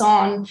focus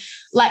on,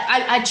 like,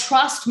 I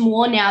trust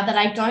more now that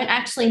I don't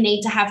actually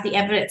need to have the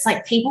evidence.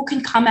 Like, people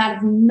can come out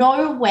of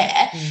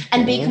nowhere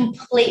and be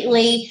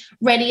completely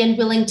ready and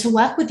willing to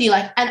work with you.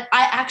 Like, and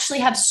I actually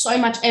have so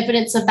much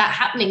evidence of that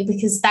happening,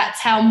 because that's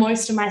how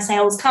most of my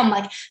sales come.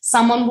 Like,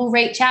 someone will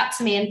reach out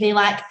to me and be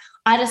like,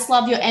 I just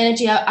love your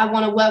energy, I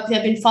want to work with you,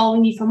 I've been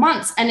following you for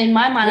months. And in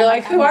my mind, you're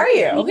like, who are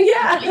you?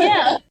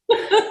 Yeah.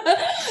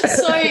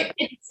 So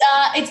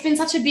it's been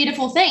such a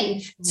beautiful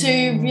thing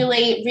to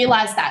really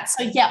realize that.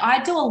 So yeah,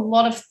 I do a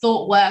lot of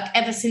thought work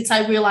ever since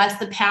I realized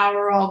the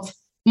power of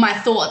my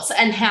thoughts,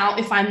 and how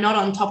if I'm not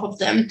on top of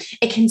them,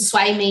 it can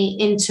sway me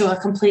into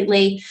a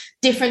completely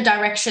different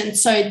direction.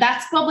 So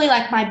that's probably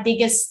like my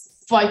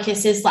biggest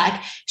focus, is like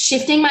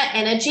shifting my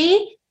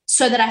energy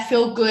so that I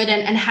feel good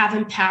and have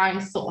empowering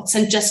thoughts,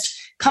 and just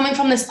coming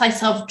from this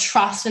place of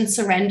trust and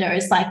surrender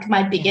is like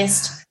my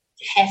biggest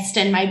test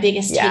and my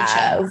biggest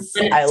teacher.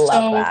 I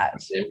love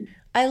that.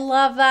 I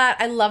love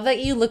that. I love that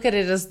you look at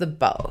it as the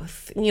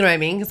both. You know what I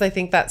mean? Because I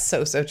think that's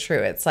so, so true.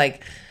 It's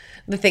like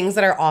the things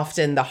that are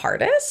often the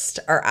hardest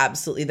are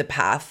absolutely the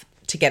path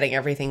to getting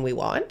everything we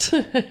want.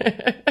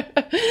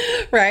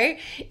 Right?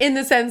 In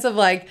the sense of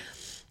like,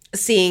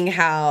 seeing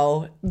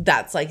how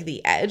that's like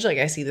the edge. Like,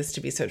 I see this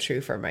to be so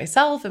true for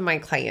myself and my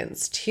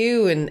clients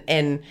too.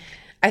 And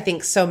I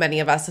think so many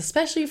of us,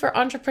 especially for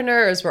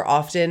entrepreneurs, we're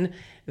often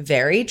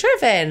very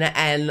driven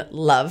and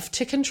love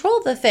to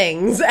control the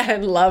things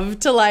and love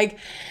to like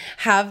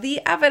have the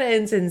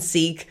evidence and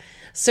seek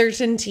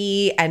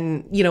certainty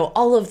and, you know,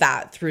 all of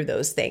that through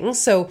those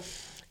things. So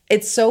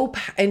it's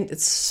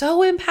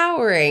so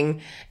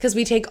empowering, because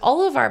we take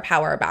all of our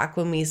power back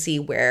when we see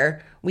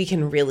where we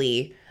can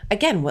really,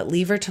 again, what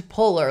lever to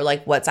pull, or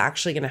like what's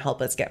actually going to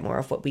help us get more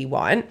of what we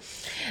want.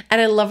 And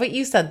I love what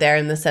you said there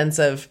in the sense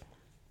of,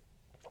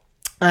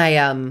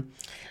 I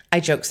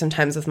joke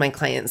sometimes with my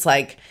clients,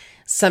 like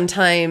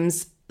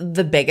sometimes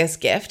the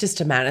biggest gift is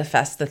to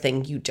manifest the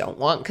thing you don't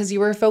want because you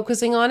were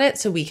focusing on it,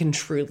 so we can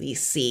truly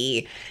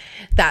see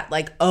that,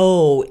 like,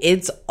 oh,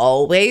 it's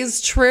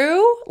always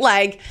true,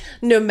 like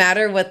no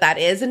matter what that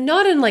is. And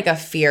not in like a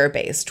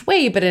fear-based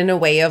way, but in a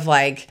way of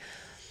like,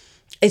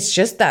 it's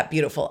just that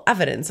beautiful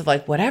evidence of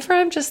like, whatever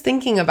I'm just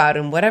thinking about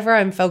and whatever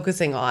I'm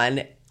focusing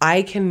on,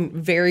 I can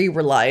very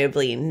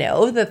reliably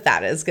know that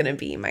that is going to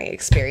be my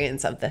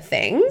experience of the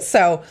thing.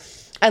 So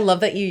I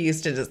love that you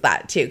used it as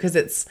that too,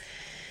 because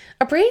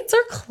our brains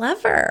are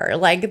clever.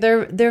 Like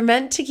they're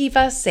meant to keep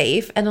us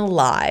safe and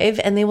alive,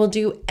 and they will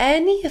do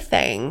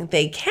anything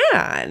they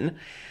can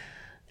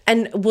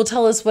and will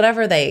tell us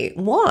whatever they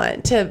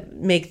want to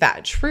make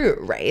that true,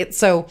 right?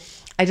 So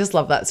I just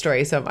love that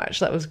story so much.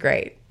 That was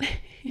great.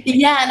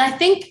 Yeah, and I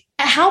think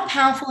how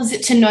powerful is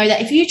it to know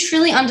that if you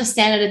truly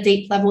understand at a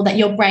deep level that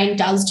your brain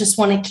does just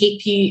want to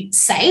keep you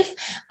safe,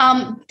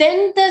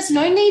 then there's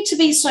no need to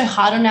be so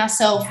hard on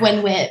ourselves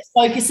when we're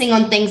focusing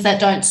on things that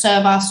don't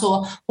serve us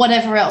or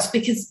whatever else,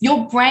 because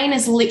your brain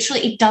is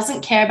literally, it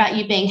doesn't care about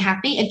you being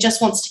happy. It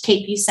just wants to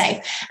keep you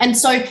safe. And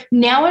so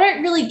now I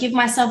don't really give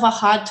myself a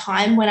hard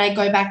time when I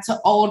go back to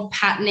old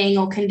patterning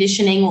or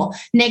conditioning or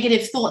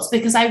negative thoughts,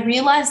 because I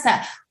realize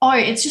that, oh,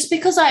 it's just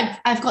because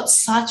I've got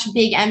such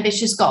big,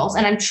 ambitious goals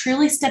and I'm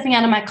truly stepping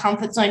out of my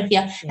comfort zone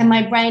here. And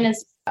my brain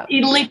is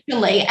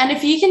literally, and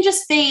if you can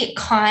just be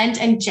kind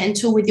and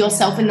gentle with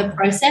yourself in the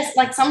process,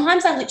 like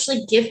sometimes I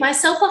literally give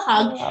myself a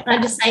hug and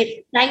I just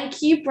say, thank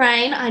you,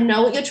 brain. I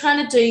know what you're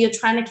trying to do. You're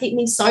trying to keep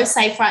me so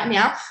safe right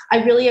now.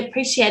 I really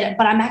appreciate it,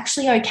 but I'm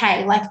actually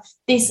okay. Like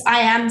this, I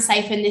am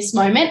safe in this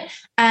moment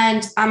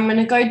and I'm going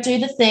to go do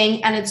the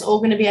thing and it's all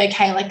going to be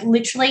okay. Like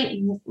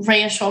literally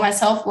reassure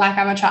myself like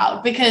I'm a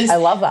child, because I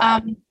love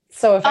that.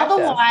 So effective.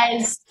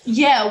 Otherwise,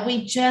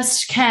 we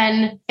just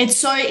can, it's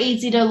so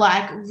easy to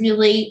like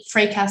really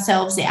freak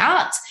ourselves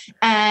out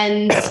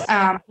and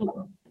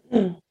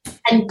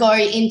go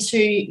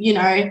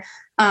into,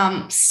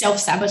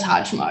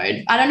 self-sabotage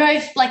mode. I don't know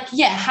if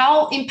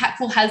how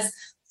impactful has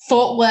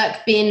thought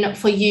work been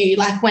for you?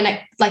 Like when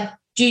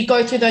do you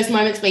go through those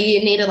moments where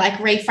you need to like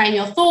reframe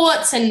your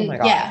thoughts and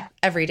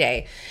every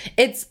day?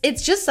 It's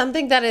just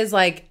something that is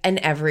like an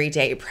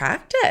everyday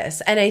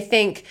practice. And I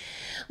think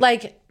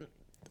like,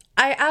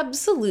 I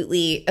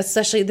absolutely,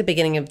 especially at the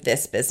beginning of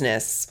this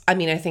business, I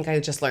mean, I think I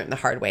just learned the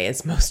hard way,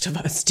 as most of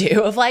us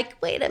do, of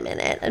like, wait a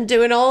minute, I'm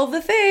doing all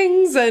the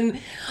things and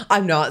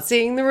I'm not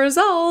seeing the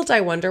result.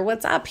 I wonder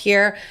what's up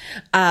here.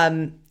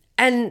 And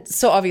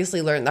so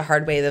obviously learned the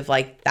hard way of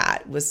like,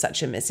 that was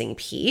such a missing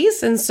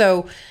piece. And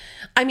so,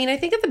 I mean, I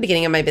think at the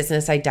beginning of my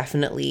business, I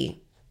definitely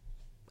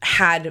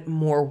had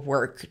more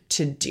work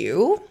to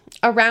do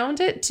around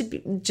it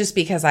just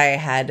because I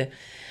had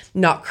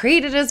not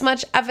created as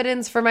much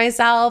evidence for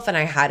myself and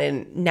I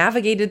hadn't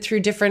navigated through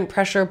different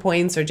pressure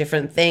points or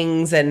different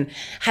things and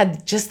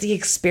had just the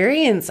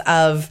experience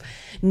of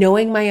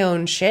knowing my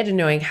own shit and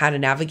knowing how to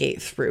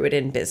navigate through it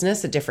in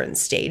business at different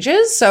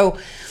stages. So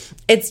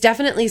it's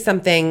definitely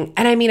something.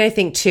 And I mean, I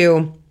think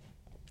too,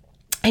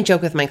 I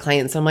joke with my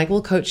clients, I'm like,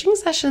 well, coaching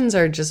sessions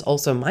are just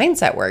also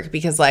mindset work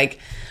because like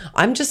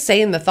I'm just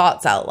saying the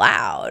thoughts out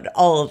loud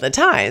all of the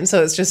time.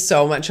 So it's just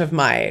so much of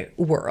my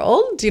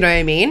world. Do you know what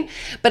I mean?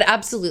 But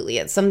absolutely,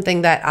 it's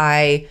something that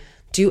I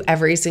do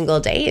every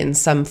single day in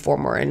some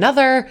form or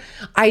another.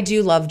 I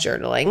do love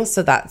journaling.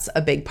 So that's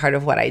a big part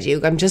of what I do.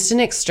 I'm just an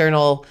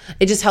external,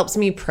 it just helps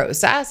me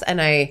process.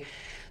 And I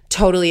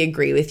totally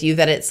agree with you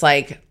that it's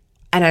like,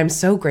 and I'm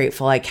so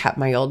grateful I kept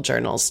my old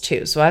journals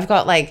too. So I've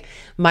got like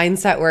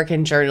mindset work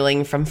and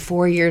journaling from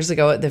 4 years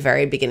ago at the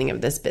very beginning of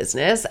this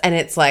business. And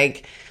it's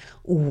like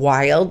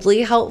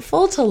wildly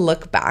helpful to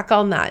look back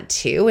on that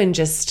too and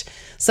just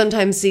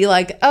sometimes see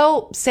like,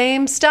 oh,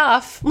 same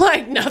stuff.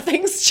 Like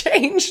nothing's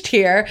changed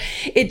here.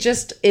 It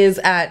just is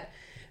at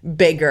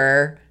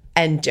bigger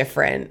and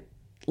different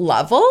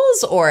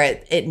levels, or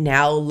it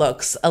now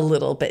looks a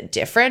little bit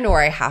different,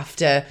 or I have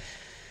to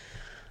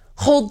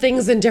hold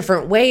things in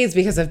different ways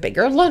because of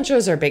bigger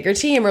lunches or bigger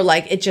team, or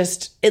like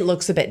it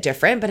looks a bit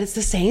different, but it's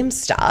the same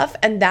stuff.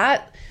 And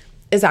that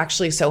is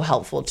actually so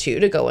helpful too,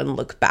 to go and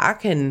look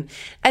back and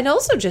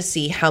also just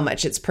see how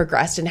much it's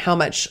progressed and how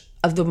much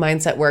of the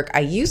mindset work I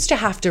used to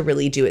have to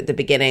really do at the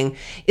beginning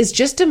is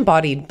just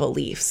embodied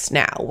beliefs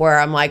now, where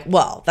I'm like,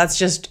 well, that's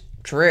just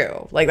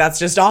true. Like that's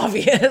just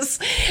obvious.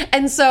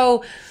 And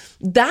so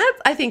that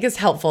I think is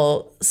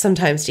helpful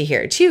sometimes to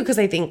hear too, because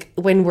I think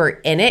when we're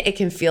in it, it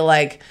can feel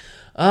like,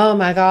 oh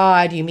my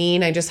God, you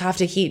mean I just have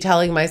to keep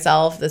telling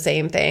myself the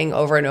same thing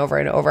over and over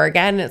and over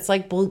again? And it's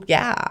like, well,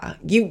 yeah,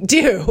 you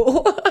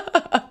do.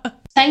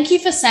 Thank you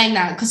for saying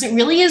that, because it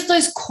really is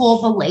those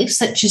core beliefs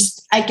that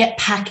just get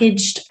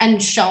packaged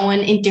and shown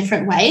in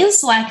different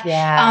ways. Like,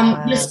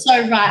 you're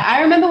so right.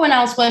 I remember when I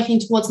was working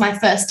towards my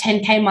first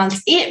 10K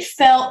months, it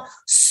felt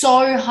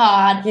so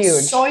hard,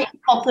 so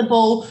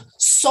impossible,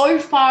 so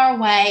far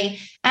away.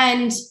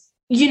 And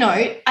you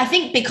know, I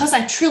think because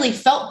I truly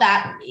felt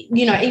that,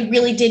 you know, it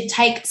really did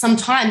take some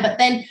time. But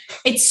then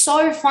it's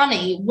so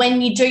funny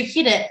when you do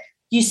hit it,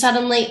 you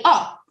suddenly,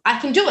 oh, I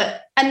can do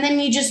it. And then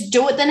you just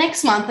do it the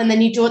next month, and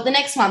then you do it the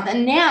next month.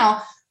 And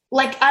now,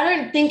 like, I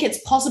don't think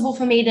it's possible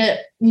for me to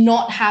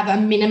not have a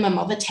minimum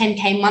of a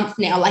 10K month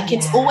now. Like,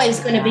 it's always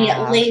going to be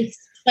at least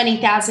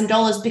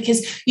 $20,000,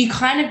 because you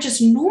kind of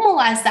just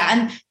normalize that.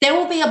 And there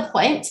will be a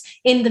point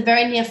in the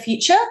very near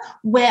future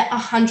where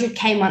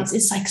 100K months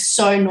is like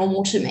so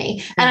normal to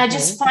me. And I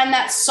just find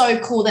that so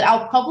cool that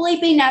I'll probably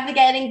be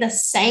navigating the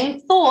same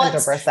thoughts,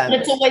 100%. But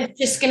it's always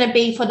just going to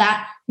be for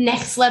that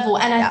next level.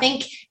 And I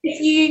think if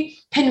you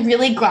can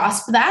really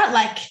grasp that,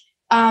 like,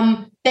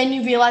 then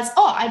you realize,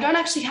 oh, I don't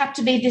actually have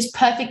to be this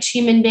perfect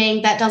human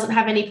being that doesn't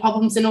have any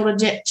problems in order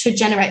to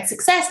generate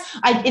success.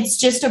 It's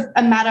just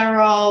a matter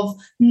of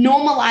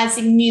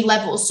normalizing new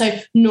levels. So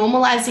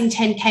normalizing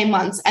 10K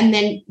months, and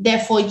then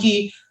therefore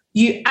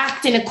you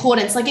act in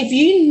accordance. Like if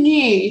you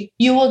knew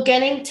you were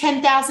getting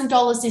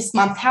 $10,000 this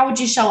month, how would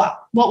you show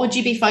up? What would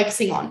you be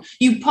focusing on?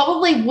 You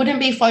probably wouldn't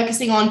be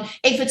focusing on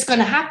if it's going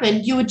to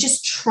happen. You would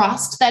just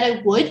trust that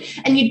it would.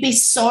 And you'd be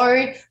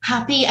so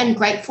happy and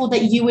grateful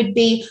that you would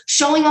be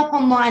showing up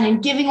online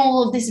and giving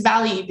all of this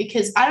value.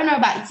 Because I don't know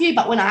about you,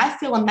 but when I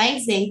feel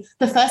amazing,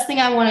 the first thing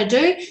I want to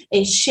do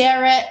is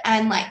share it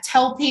and like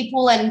tell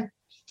people and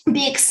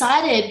be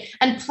excited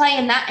and play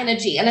in that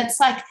energy. And it's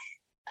like,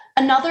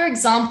 another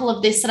example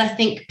of this that I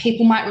think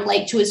people might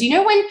relate to is, you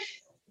know, when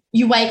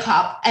you wake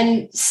up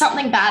and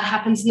something bad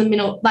happens in the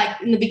middle,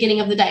 like in the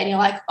beginning of the day, and you're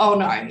like, oh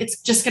no,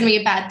 it's just going to be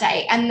a bad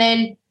day. And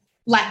then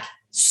like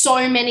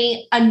so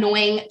many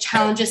annoying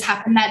challenges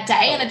happen that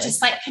day, and it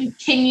just like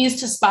continues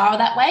to spiral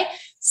that way.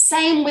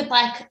 Same with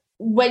like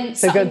when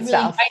something really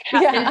great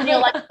happens and you're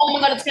like, oh my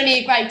God, it's going to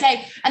be a great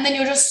day. And then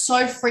you're just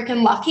so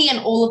freaking lucky and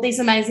all of these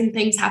amazing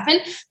things happen.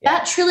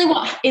 That truly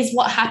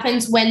what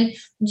happens when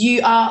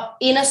you are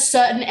in a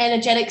certain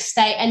energetic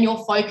state and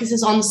your focus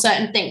is on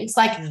certain things.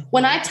 Like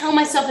when I tell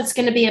myself it's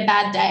going to be a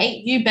bad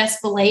day, you best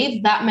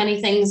believe that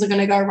many things are going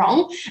to go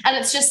wrong. And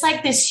it's just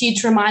like this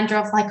huge reminder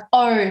of like,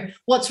 oh,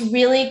 what's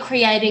really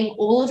creating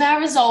all of our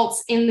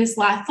results in this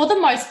life for the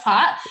most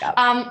part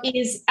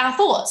is our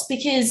thoughts,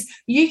 because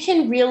you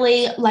can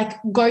really like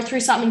go through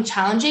something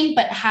challenging,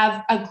 but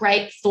have a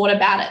great thought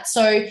about it.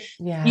 So,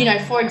 you know,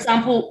 for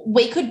example,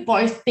 we could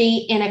both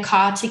be in a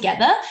car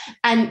together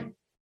and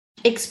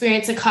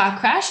experience a car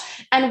crash,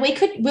 and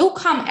we'll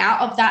come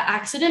out of that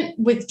accident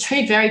with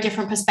two very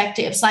different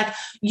perspectives. Like,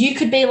 you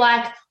could be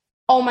like,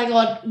 oh my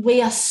God,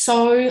 we are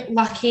so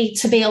lucky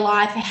to be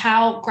alive,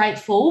 how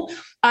grateful.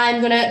 I'm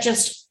going to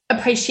just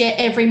appreciate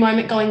every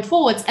moment going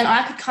forwards. And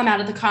I could come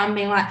out of the car and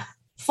be like,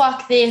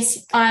 fuck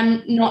this,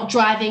 I'm not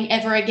driving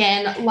ever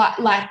again.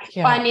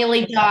 I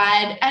nearly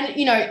died.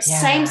 And,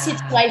 same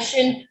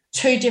situation,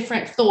 two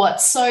different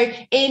thoughts. So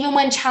even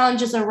when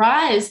challenges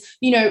arise,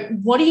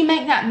 what do you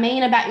make that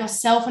mean about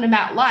yourself and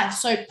about life?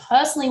 So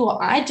personally,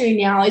 what I do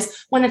now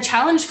is when a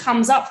challenge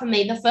comes up for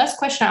me, the first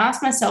question I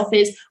ask myself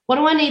is, what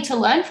do I need to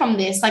learn from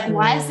this? Like,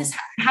 why is this,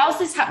 how is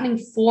this happening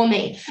for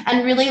me?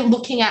 And really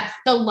looking at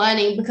the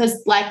learning,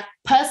 because like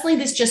personally,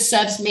 this just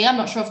serves me. I'm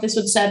not sure if this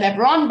would serve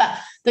everyone, but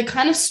the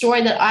kind of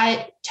story that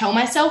I tell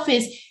myself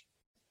is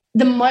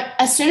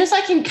as soon as I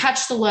can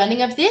catch the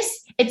learning of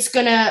this, it's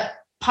going to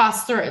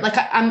pass through. Like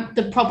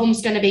the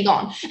problem's going to be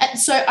gone. And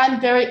so I'm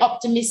very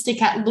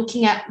optimistic at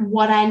looking at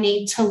what I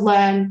need to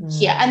learn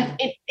here. And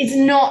it's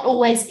not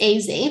always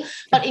easy,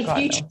 but if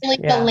you truly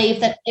believe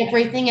that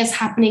everything is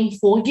happening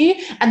for you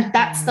and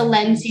that's the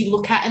lens you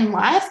look at in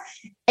life,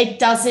 it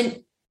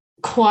doesn't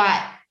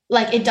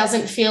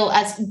feel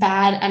as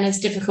bad and as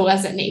difficult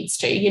as it needs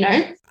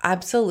to,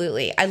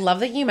 Absolutely. I love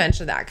that you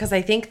mentioned that, because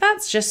I think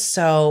that's just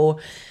so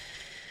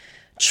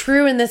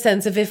true in the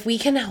sense of if we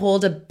can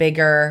hold a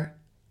bigger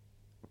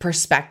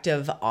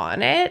perspective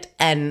on it,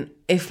 and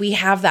if we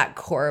have that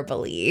core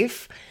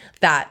belief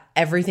that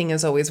everything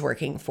is always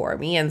working for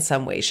me in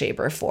some way, shape,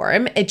 or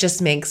form, it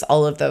just makes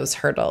all of those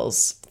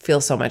hurdles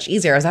feel so much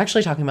easier. I was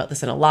actually talking about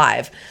this in a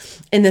live,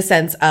 in the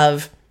sense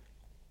of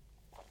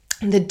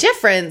the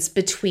difference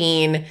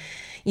between,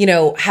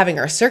 having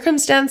our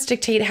circumstance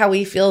dictate how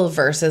we feel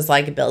versus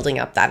like building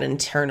up that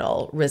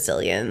internal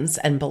resilience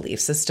and belief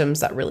systems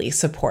that really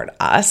support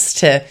us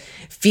to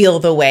feel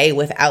the way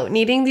without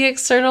needing the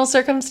external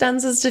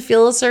circumstances to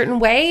feel a certain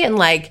way. And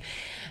like,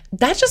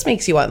 that just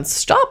makes you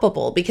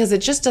unstoppable, because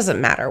it just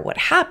doesn't matter what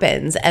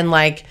happens. And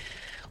like,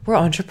 we're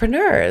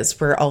entrepreneurs.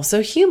 We're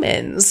also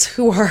humans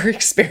who are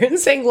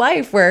experiencing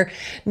life where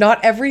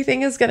not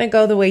everything is going to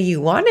go the way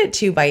you want it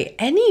to by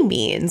any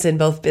means in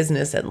both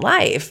business and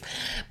life.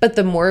 But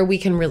the more we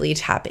can really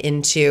tap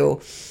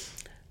into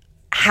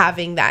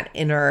having that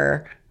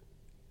inner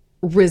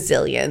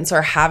resilience,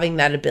 or having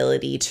that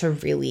ability to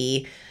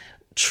really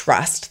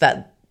trust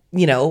that,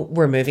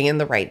 we're moving in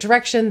the right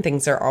direction.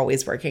 Things are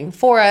always working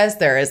for us.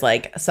 There is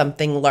like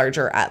something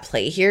larger at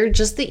play here.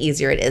 Just the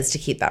easier it is to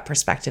keep that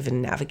perspective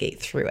and navigate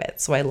through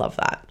it. So I love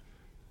that.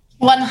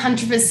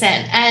 100%.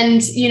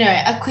 And,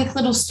 a quick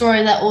little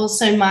story that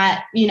also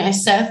might,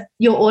 serve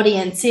your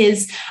audience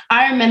is,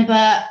 I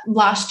remember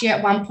last year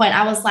at one point,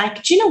 I was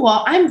like, do you know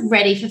what? I'm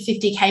ready for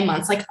 50K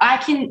months. Like I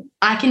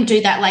can do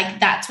that. Like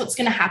that's what's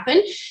going to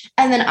happen.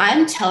 And then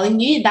I'm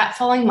telling you that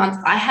following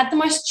month, I had the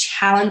most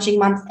challenging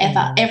month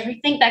ever.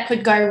 Everything that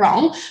could go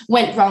wrong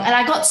went wrong. And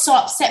I got so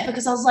upset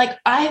because I was like,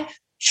 I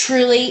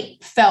truly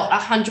felt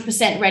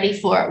 100% ready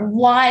for it.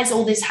 Why is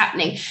all this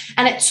happening?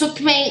 And it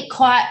took me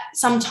quite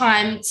some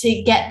time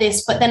to get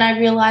this, but then I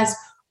realized,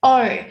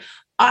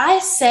 I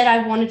said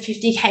I wanted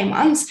 50K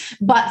months,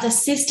 but the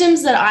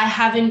systems that I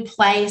have in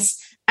place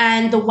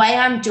and the way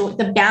I'm doing,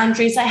 the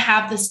boundaries I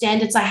have, the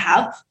standards I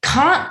have,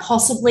 can't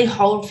possibly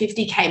hold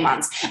 50K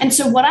months. And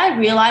so what I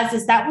realized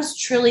is that was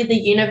truly the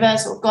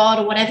universe or God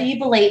or whatever you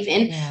believe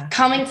in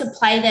coming to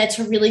play there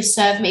to really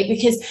serve me.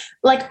 Because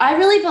like, I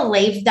really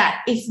believe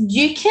that if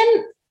you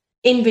can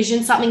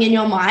envision something in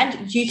your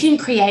mind, you can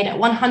create it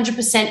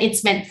 100%.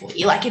 It's meant for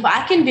you. Like if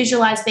I can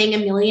visualize being a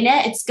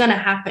millionaire, it's going to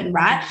happen.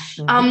 Right.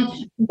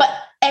 But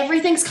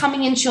everything's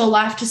coming into your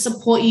life to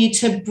support you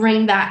to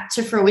bring that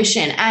to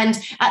fruition. And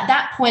at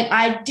that point,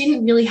 I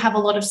didn't really have a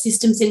lot of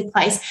systems in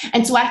place.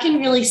 And so I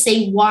can really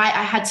see why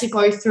I had to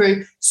go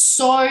through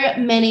so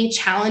many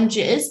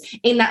challenges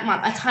in that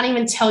month. I can't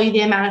even tell you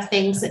the amount of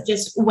things that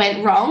just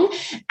went wrong.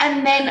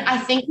 And then I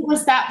think it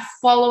was that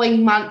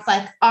following month,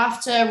 like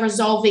after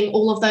resolving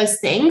all of those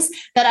things,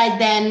 that I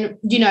then,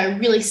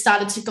 really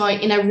started to go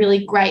in a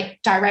really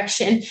great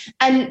direction.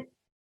 And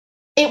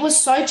it was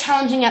so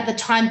challenging at the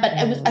time, but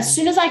it was, as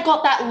soon as I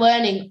got that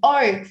learning,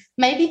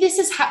 maybe this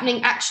is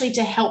happening actually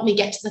to help me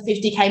get to the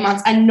 50K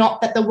months and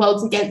not that the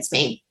world's against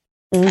me.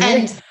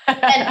 And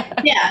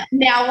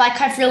now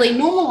like I've really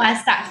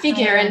normalized that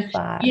figure and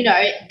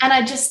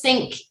I just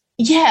think,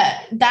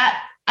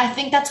 that I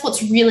think that's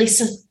what's really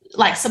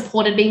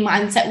supported me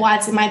mindset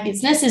wise in my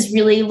business, is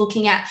really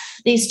looking at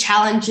these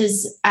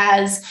challenges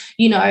as,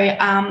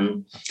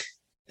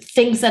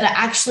 things that are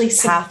actually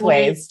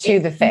pathways to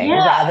the thing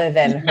rather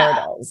than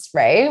hurdles,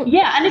 right?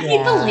 Yeah. And if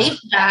you believe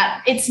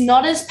that, it's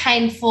not as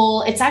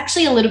painful. It's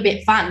actually a little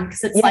bit fun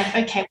because it's like,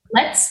 okay,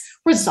 let's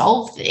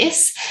resolve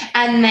this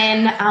and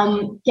then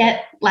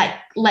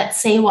let's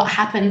see what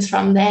happens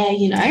from there,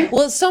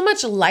 Well, it's so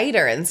much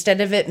lighter. Instead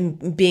of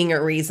it being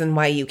a reason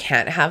why you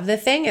can't have the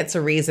thing, it's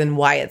a reason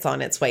why it's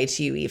on its way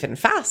to you even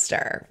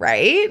faster,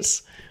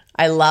 right?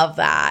 I love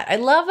that. I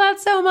love that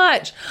so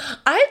much.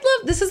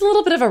 This is a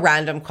little bit of a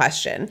random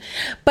question,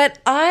 but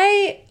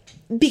I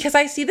because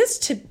I see this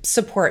to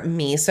support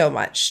me so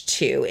much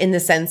too, in the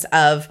sense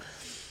of,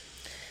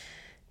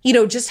 you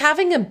know, just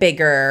having a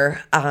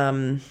bigger,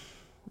 I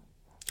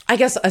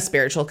guess, a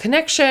spiritual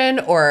connection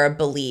or a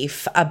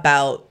belief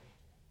about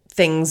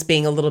things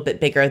being a little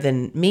bit bigger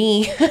than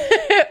me.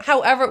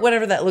 However,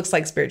 whatever that looks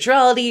like,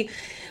 spirituality,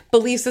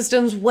 belief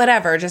systems,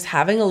 whatever, just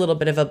having a little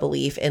bit of a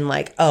belief in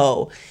like,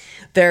 oh,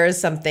 there is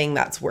something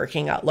that's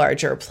working at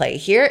larger play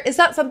here. Is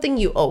that something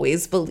you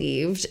always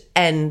believed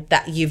and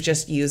that you've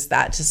just used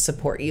that to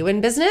support you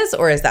in business?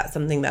 Or is that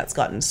something that's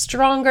gotten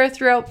stronger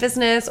throughout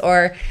business?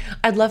 Or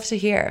I'd love to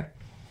hear.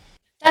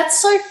 That's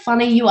so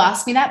funny you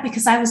asked me that,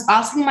 because I was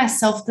asking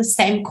myself the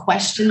same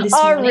question this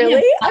morning. Oh,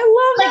 really? I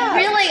love that.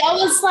 Really, I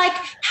was like,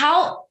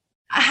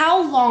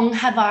 how long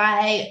have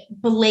I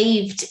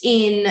believed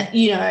in,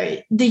 you know,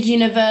 the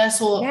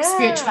universe or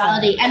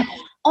spirituality? And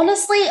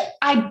honestly,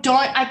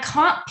 I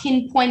can't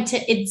pinpoint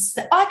it.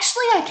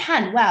 Actually, I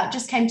can. Wow, it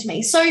just came to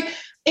me. So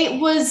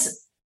it was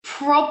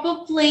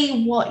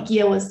probably, what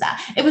year was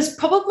that? It was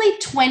probably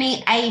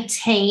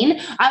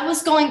 2018. I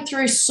was going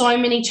through so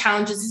many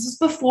challenges. This was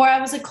before I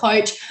was a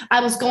coach.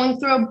 I was going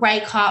through a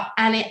breakup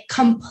and it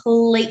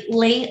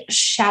completely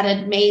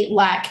shattered me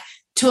like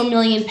to a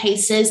million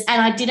pieces.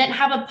 And I didn't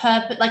have a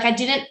purpose. Like, I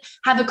didn't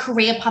have a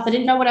career path. I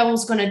didn't know what I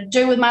was going to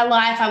do with my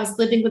life. I was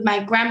living with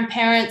my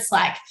grandparents.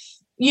 Like,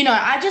 you know,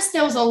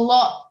 there was a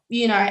lot,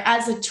 you know,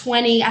 as a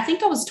 20, I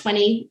think I was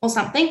 20 or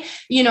something,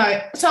 you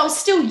know, so I was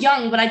still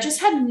young, but I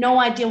just had no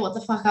idea what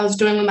the fuck I was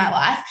doing with my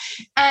life.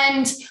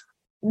 And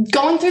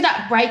going through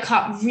that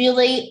breakup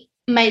really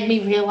made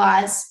me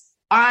realize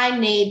I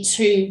need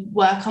to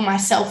work on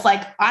myself.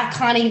 Like, I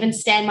can't even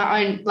stand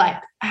my own,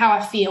 like, how I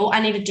feel.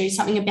 I need to do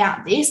something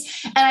about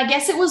this. And I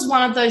guess it was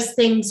one of those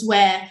things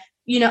where,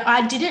 you know,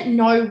 I didn't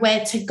know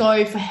where to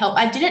go for help.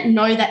 I didn't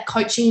know that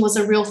coaching was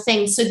a real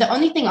thing. So the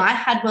only thing I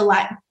had were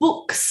like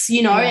books,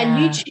 you know, and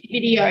YouTube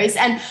videos.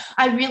 And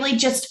I really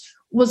just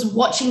was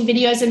watching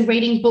videos and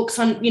reading books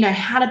on, you know,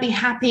 how to be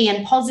happy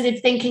and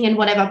positive thinking and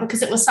whatever,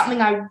 because it was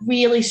something I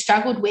really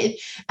struggled with.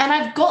 And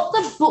I've got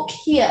the book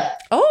here.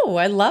 Oh,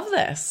 I love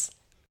this.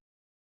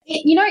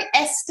 You know,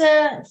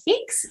 Esther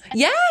Hicks?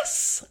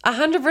 Yes,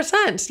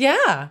 100%.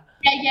 Yeah.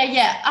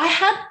 Yeah.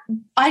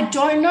 I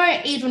don't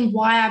know even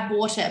why I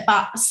bought it,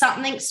 but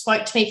something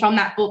spoke to me from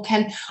that book,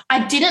 and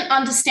I didn't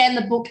understand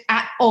the book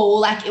at all.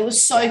 Like, it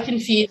was so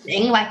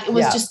confusing. Like, it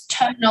was just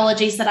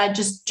terminologies that I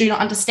just do not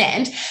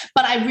understand,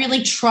 but I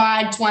really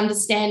tried to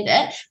understand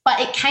it.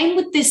 But it came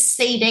with this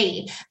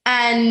CD,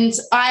 and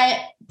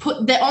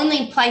the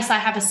only place I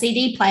have a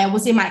CD player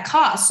was in my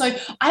car. So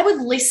I would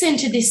listen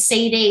to this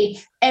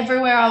CD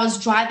everywhere I was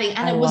driving.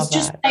 And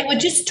they were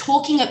just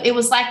talking. It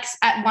was like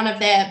at one of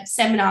their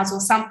seminars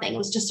or something. It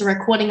was just a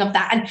recording of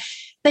that. And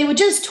they were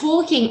just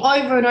talking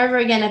over and over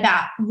again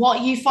about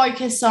what you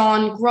focus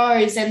on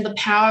grows and the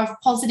power of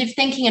positive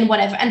thinking and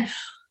whatever. And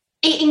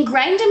it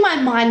ingrained in my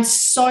mind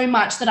so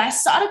much that I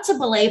started to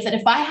believe that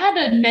if I had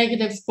a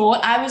negative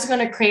thought, I was going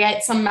to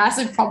create some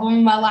massive problem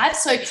in my life.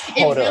 So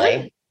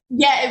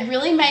it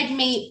really made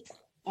me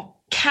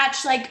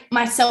catch like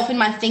myself in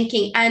my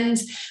thinking. And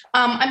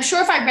I'm sure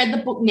if I read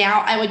the book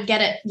now, I would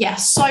get it,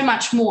 so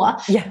much more.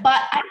 Yeah.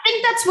 But I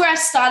think that's where I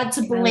started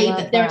to believe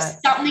that there's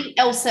something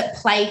else at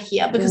play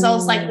here, because I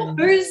was like, well,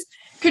 who's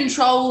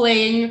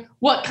controlling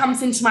what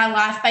comes into my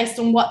life based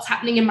on what's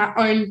happening in my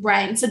own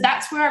brain? So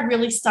that's where I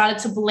really started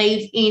to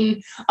believe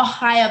in a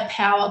higher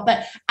power.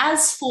 But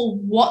as for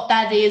what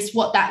that is,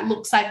 what that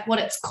looks like, what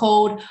it's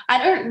called,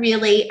 I don't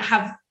really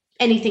have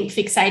anything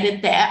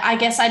fixated there. I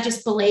guess I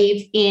just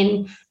believe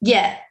in,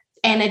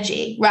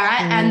 energy, right?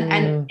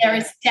 And there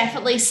is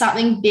definitely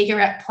something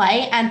bigger at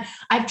play. And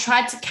I've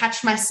tried to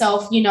catch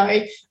myself, you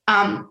know,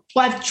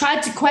 I've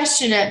tried to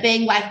question it,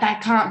 being like,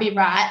 that can't be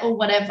right or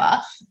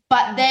whatever.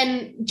 But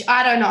then,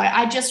 I don't know,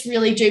 I just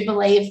really do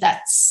believe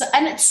that,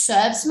 and it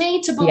serves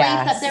me to believe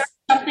that there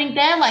is something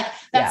there. Like,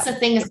 that's the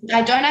thing, is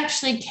I don't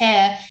actually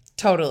care.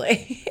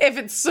 Totally. If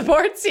it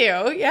supports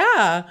you.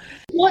 Yeah.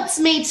 It wants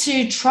me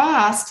to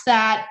trust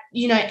that,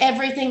 you know,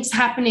 everything's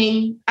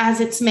happening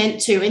as it's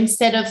meant to,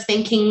 instead of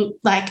thinking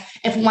like,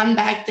 if one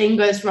bad thing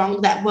goes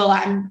wrong, that, well,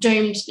 I'm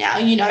doomed now,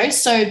 you know?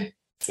 So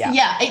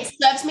it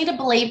serves me to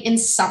believe in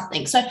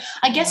something. So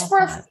I guess for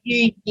a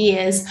few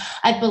years,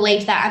 I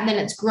believed that, and then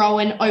it's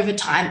grown over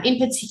time. In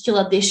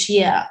particular this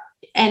year,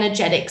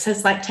 energetics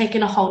has like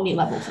taken a whole new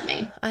level for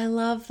me. I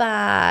love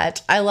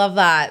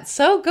that.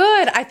 So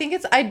good. I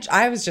think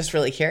I was just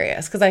really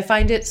curious because I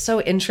find it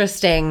so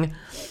interesting,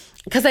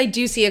 because I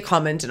do see a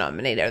common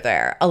denominator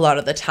there a lot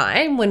of the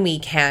time when we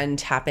can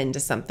tap into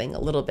something a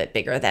little bit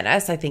bigger than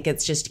us. I think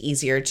it's just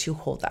easier to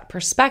hold that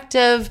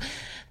perspective,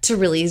 to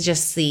really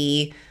just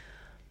see,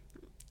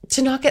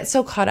 to not get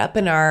so caught up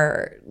in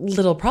our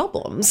little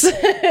problems.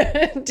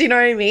 Do you know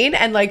what I mean?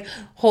 And like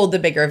hold the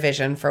bigger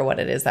vision for what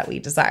it is that we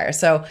desire.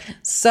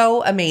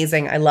 So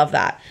amazing. I love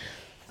that.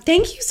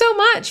 Thank you so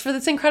much for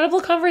this incredible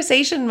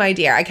conversation, my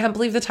dear. I can't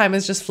believe the time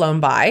has just flown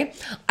by.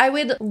 I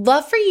would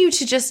love for you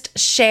to just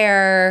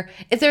share,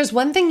 if there's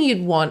one thing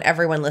you'd want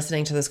everyone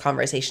listening to this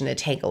conversation to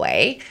take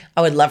away,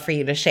 I would love for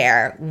you to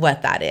share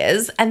what that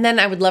is. And then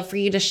I would love for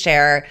you to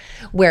share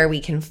where we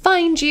can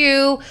find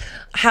you,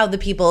 how the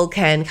people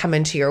can come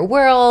into your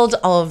world,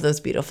 all of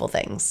those beautiful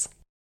things.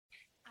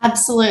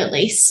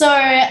 Absolutely. So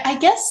I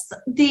guess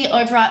the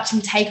overarching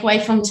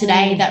takeaway from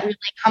today that really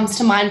comes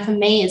to mind for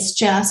me is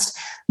just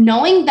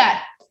knowing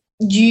that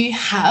you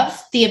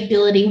have the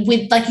ability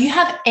you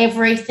have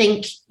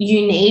everything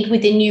you need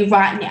within you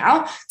right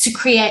now to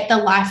create the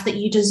life that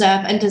you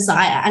deserve and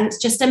desire. And it's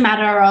just a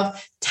matter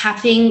of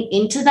tapping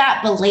into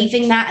that,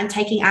 believing that, and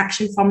taking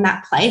action from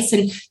that place.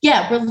 And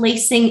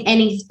releasing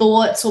any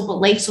thoughts or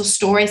beliefs or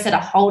stories that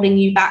are holding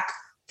you back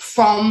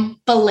from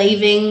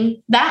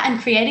believing that and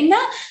creating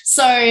that.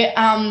 So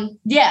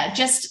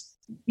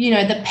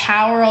the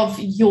power of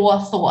your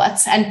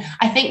thoughts. And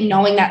I think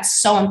knowing that's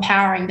so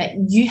empowering, that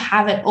you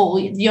have it all.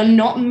 You're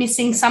not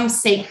missing some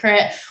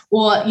secret,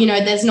 or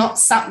there's not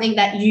something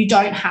that you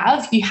don't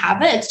have. You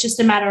have it. It's just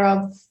a matter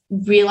of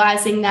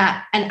realizing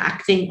that and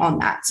acting on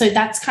that. So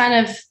that's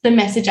kind of the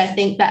message I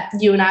think that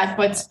you and I have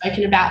both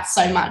spoken about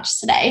so much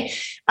today.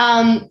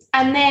 And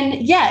then,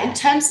 in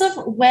terms of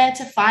where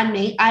to find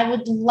me, I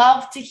would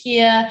love to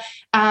hear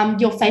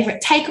your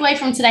favorite takeaway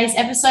from today's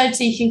episode.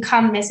 So you can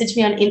come message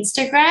me on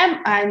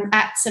Instagram. I'm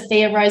at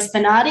Sophia Rose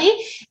Bernardi.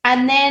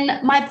 And then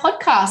my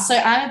podcast. So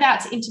I'm about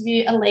to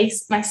interview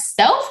Elise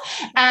myself.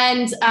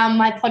 And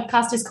my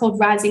podcast is called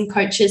Rising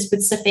Coaches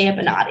with Sophia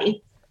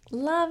Bernardi.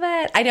 Love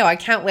it. I know. I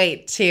can't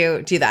wait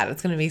to do that.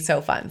 It's going to be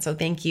so fun. So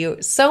thank you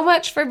so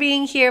much for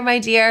being here, my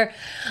dear.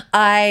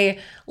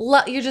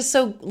 You're just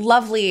so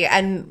lovely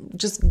and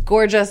just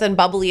gorgeous and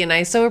bubbly. And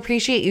I so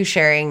appreciate you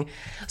sharing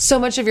so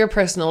much of your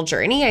personal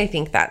journey. I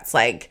think that's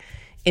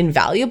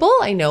invaluable.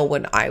 I know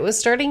when I was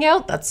starting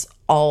out, that's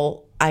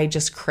all I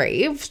just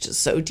craved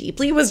so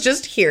deeply, was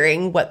just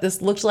hearing what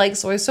this looked like.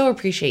 So I so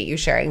appreciate you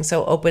sharing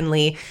so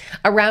openly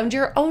around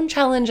your own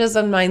challenges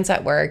and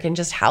mindset work and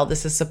just how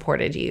this has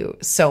supported you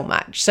so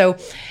much. So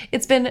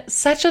it's been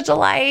such a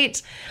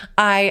delight.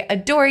 I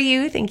adore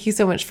you. Thank you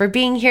so much for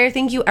being here.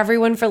 Thank you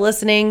everyone for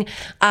listening.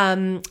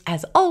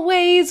 As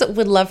always,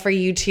 would love for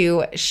you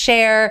to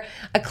share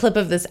a clip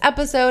of this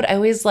episode. I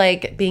always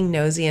like being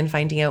nosy and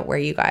finding out where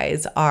you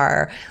guys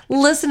are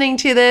listening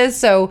to this.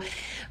 So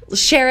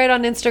share it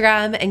on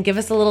Instagram and give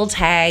us a little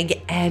tag,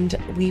 and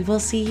we will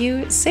see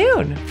you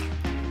soon.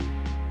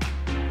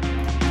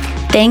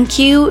 Thank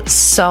you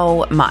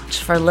so much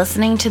for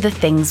listening to the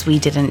Things We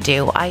Didn't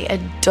Do. I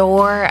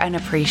adore and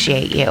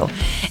appreciate you.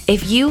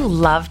 If you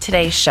love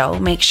today's show,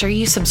 make sure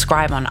you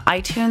subscribe on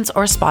iTunes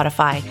or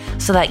Spotify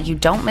so that you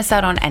don't miss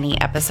out on any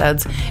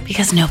episodes,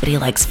 because nobody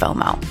likes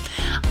FOMO.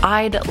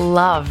 I'd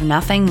love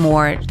nothing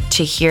more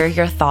to hear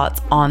your thoughts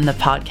on the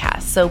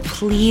podcast, so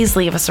please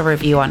leave us a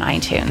review on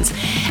iTunes.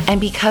 And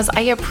because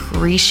I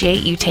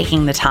appreciate you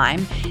taking the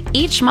time,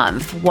 each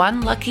month, one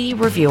lucky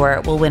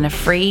reviewer will win a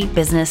free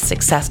business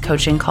success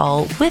coaching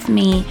call with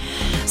me.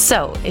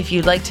 So if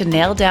you'd like to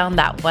nail down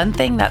that one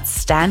thing that's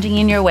standing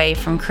in your way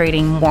from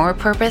creating more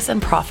purpose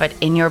and profit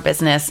in your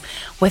business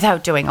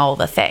without doing all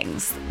the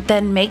things,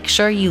 then make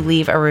sure you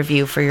leave a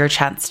review for your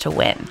chance to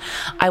win.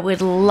 I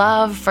would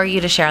love for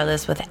you to share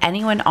this with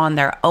anyone on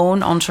their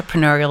own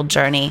entrepreneurial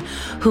journey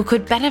who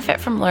could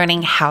benefit from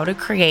learning how to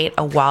create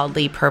a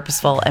wildly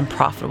purposeful and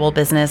profitable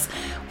business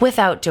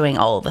without doing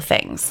all the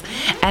things.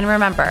 And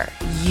remember,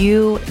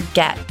 you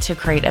get to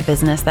create a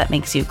business that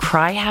makes you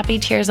cry happy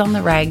tears on the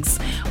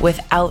regs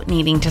without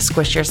needing to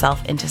squish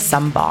yourself into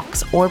some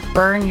box or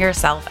burn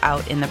yourself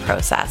out in the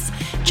process,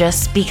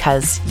 just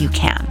because you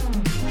can.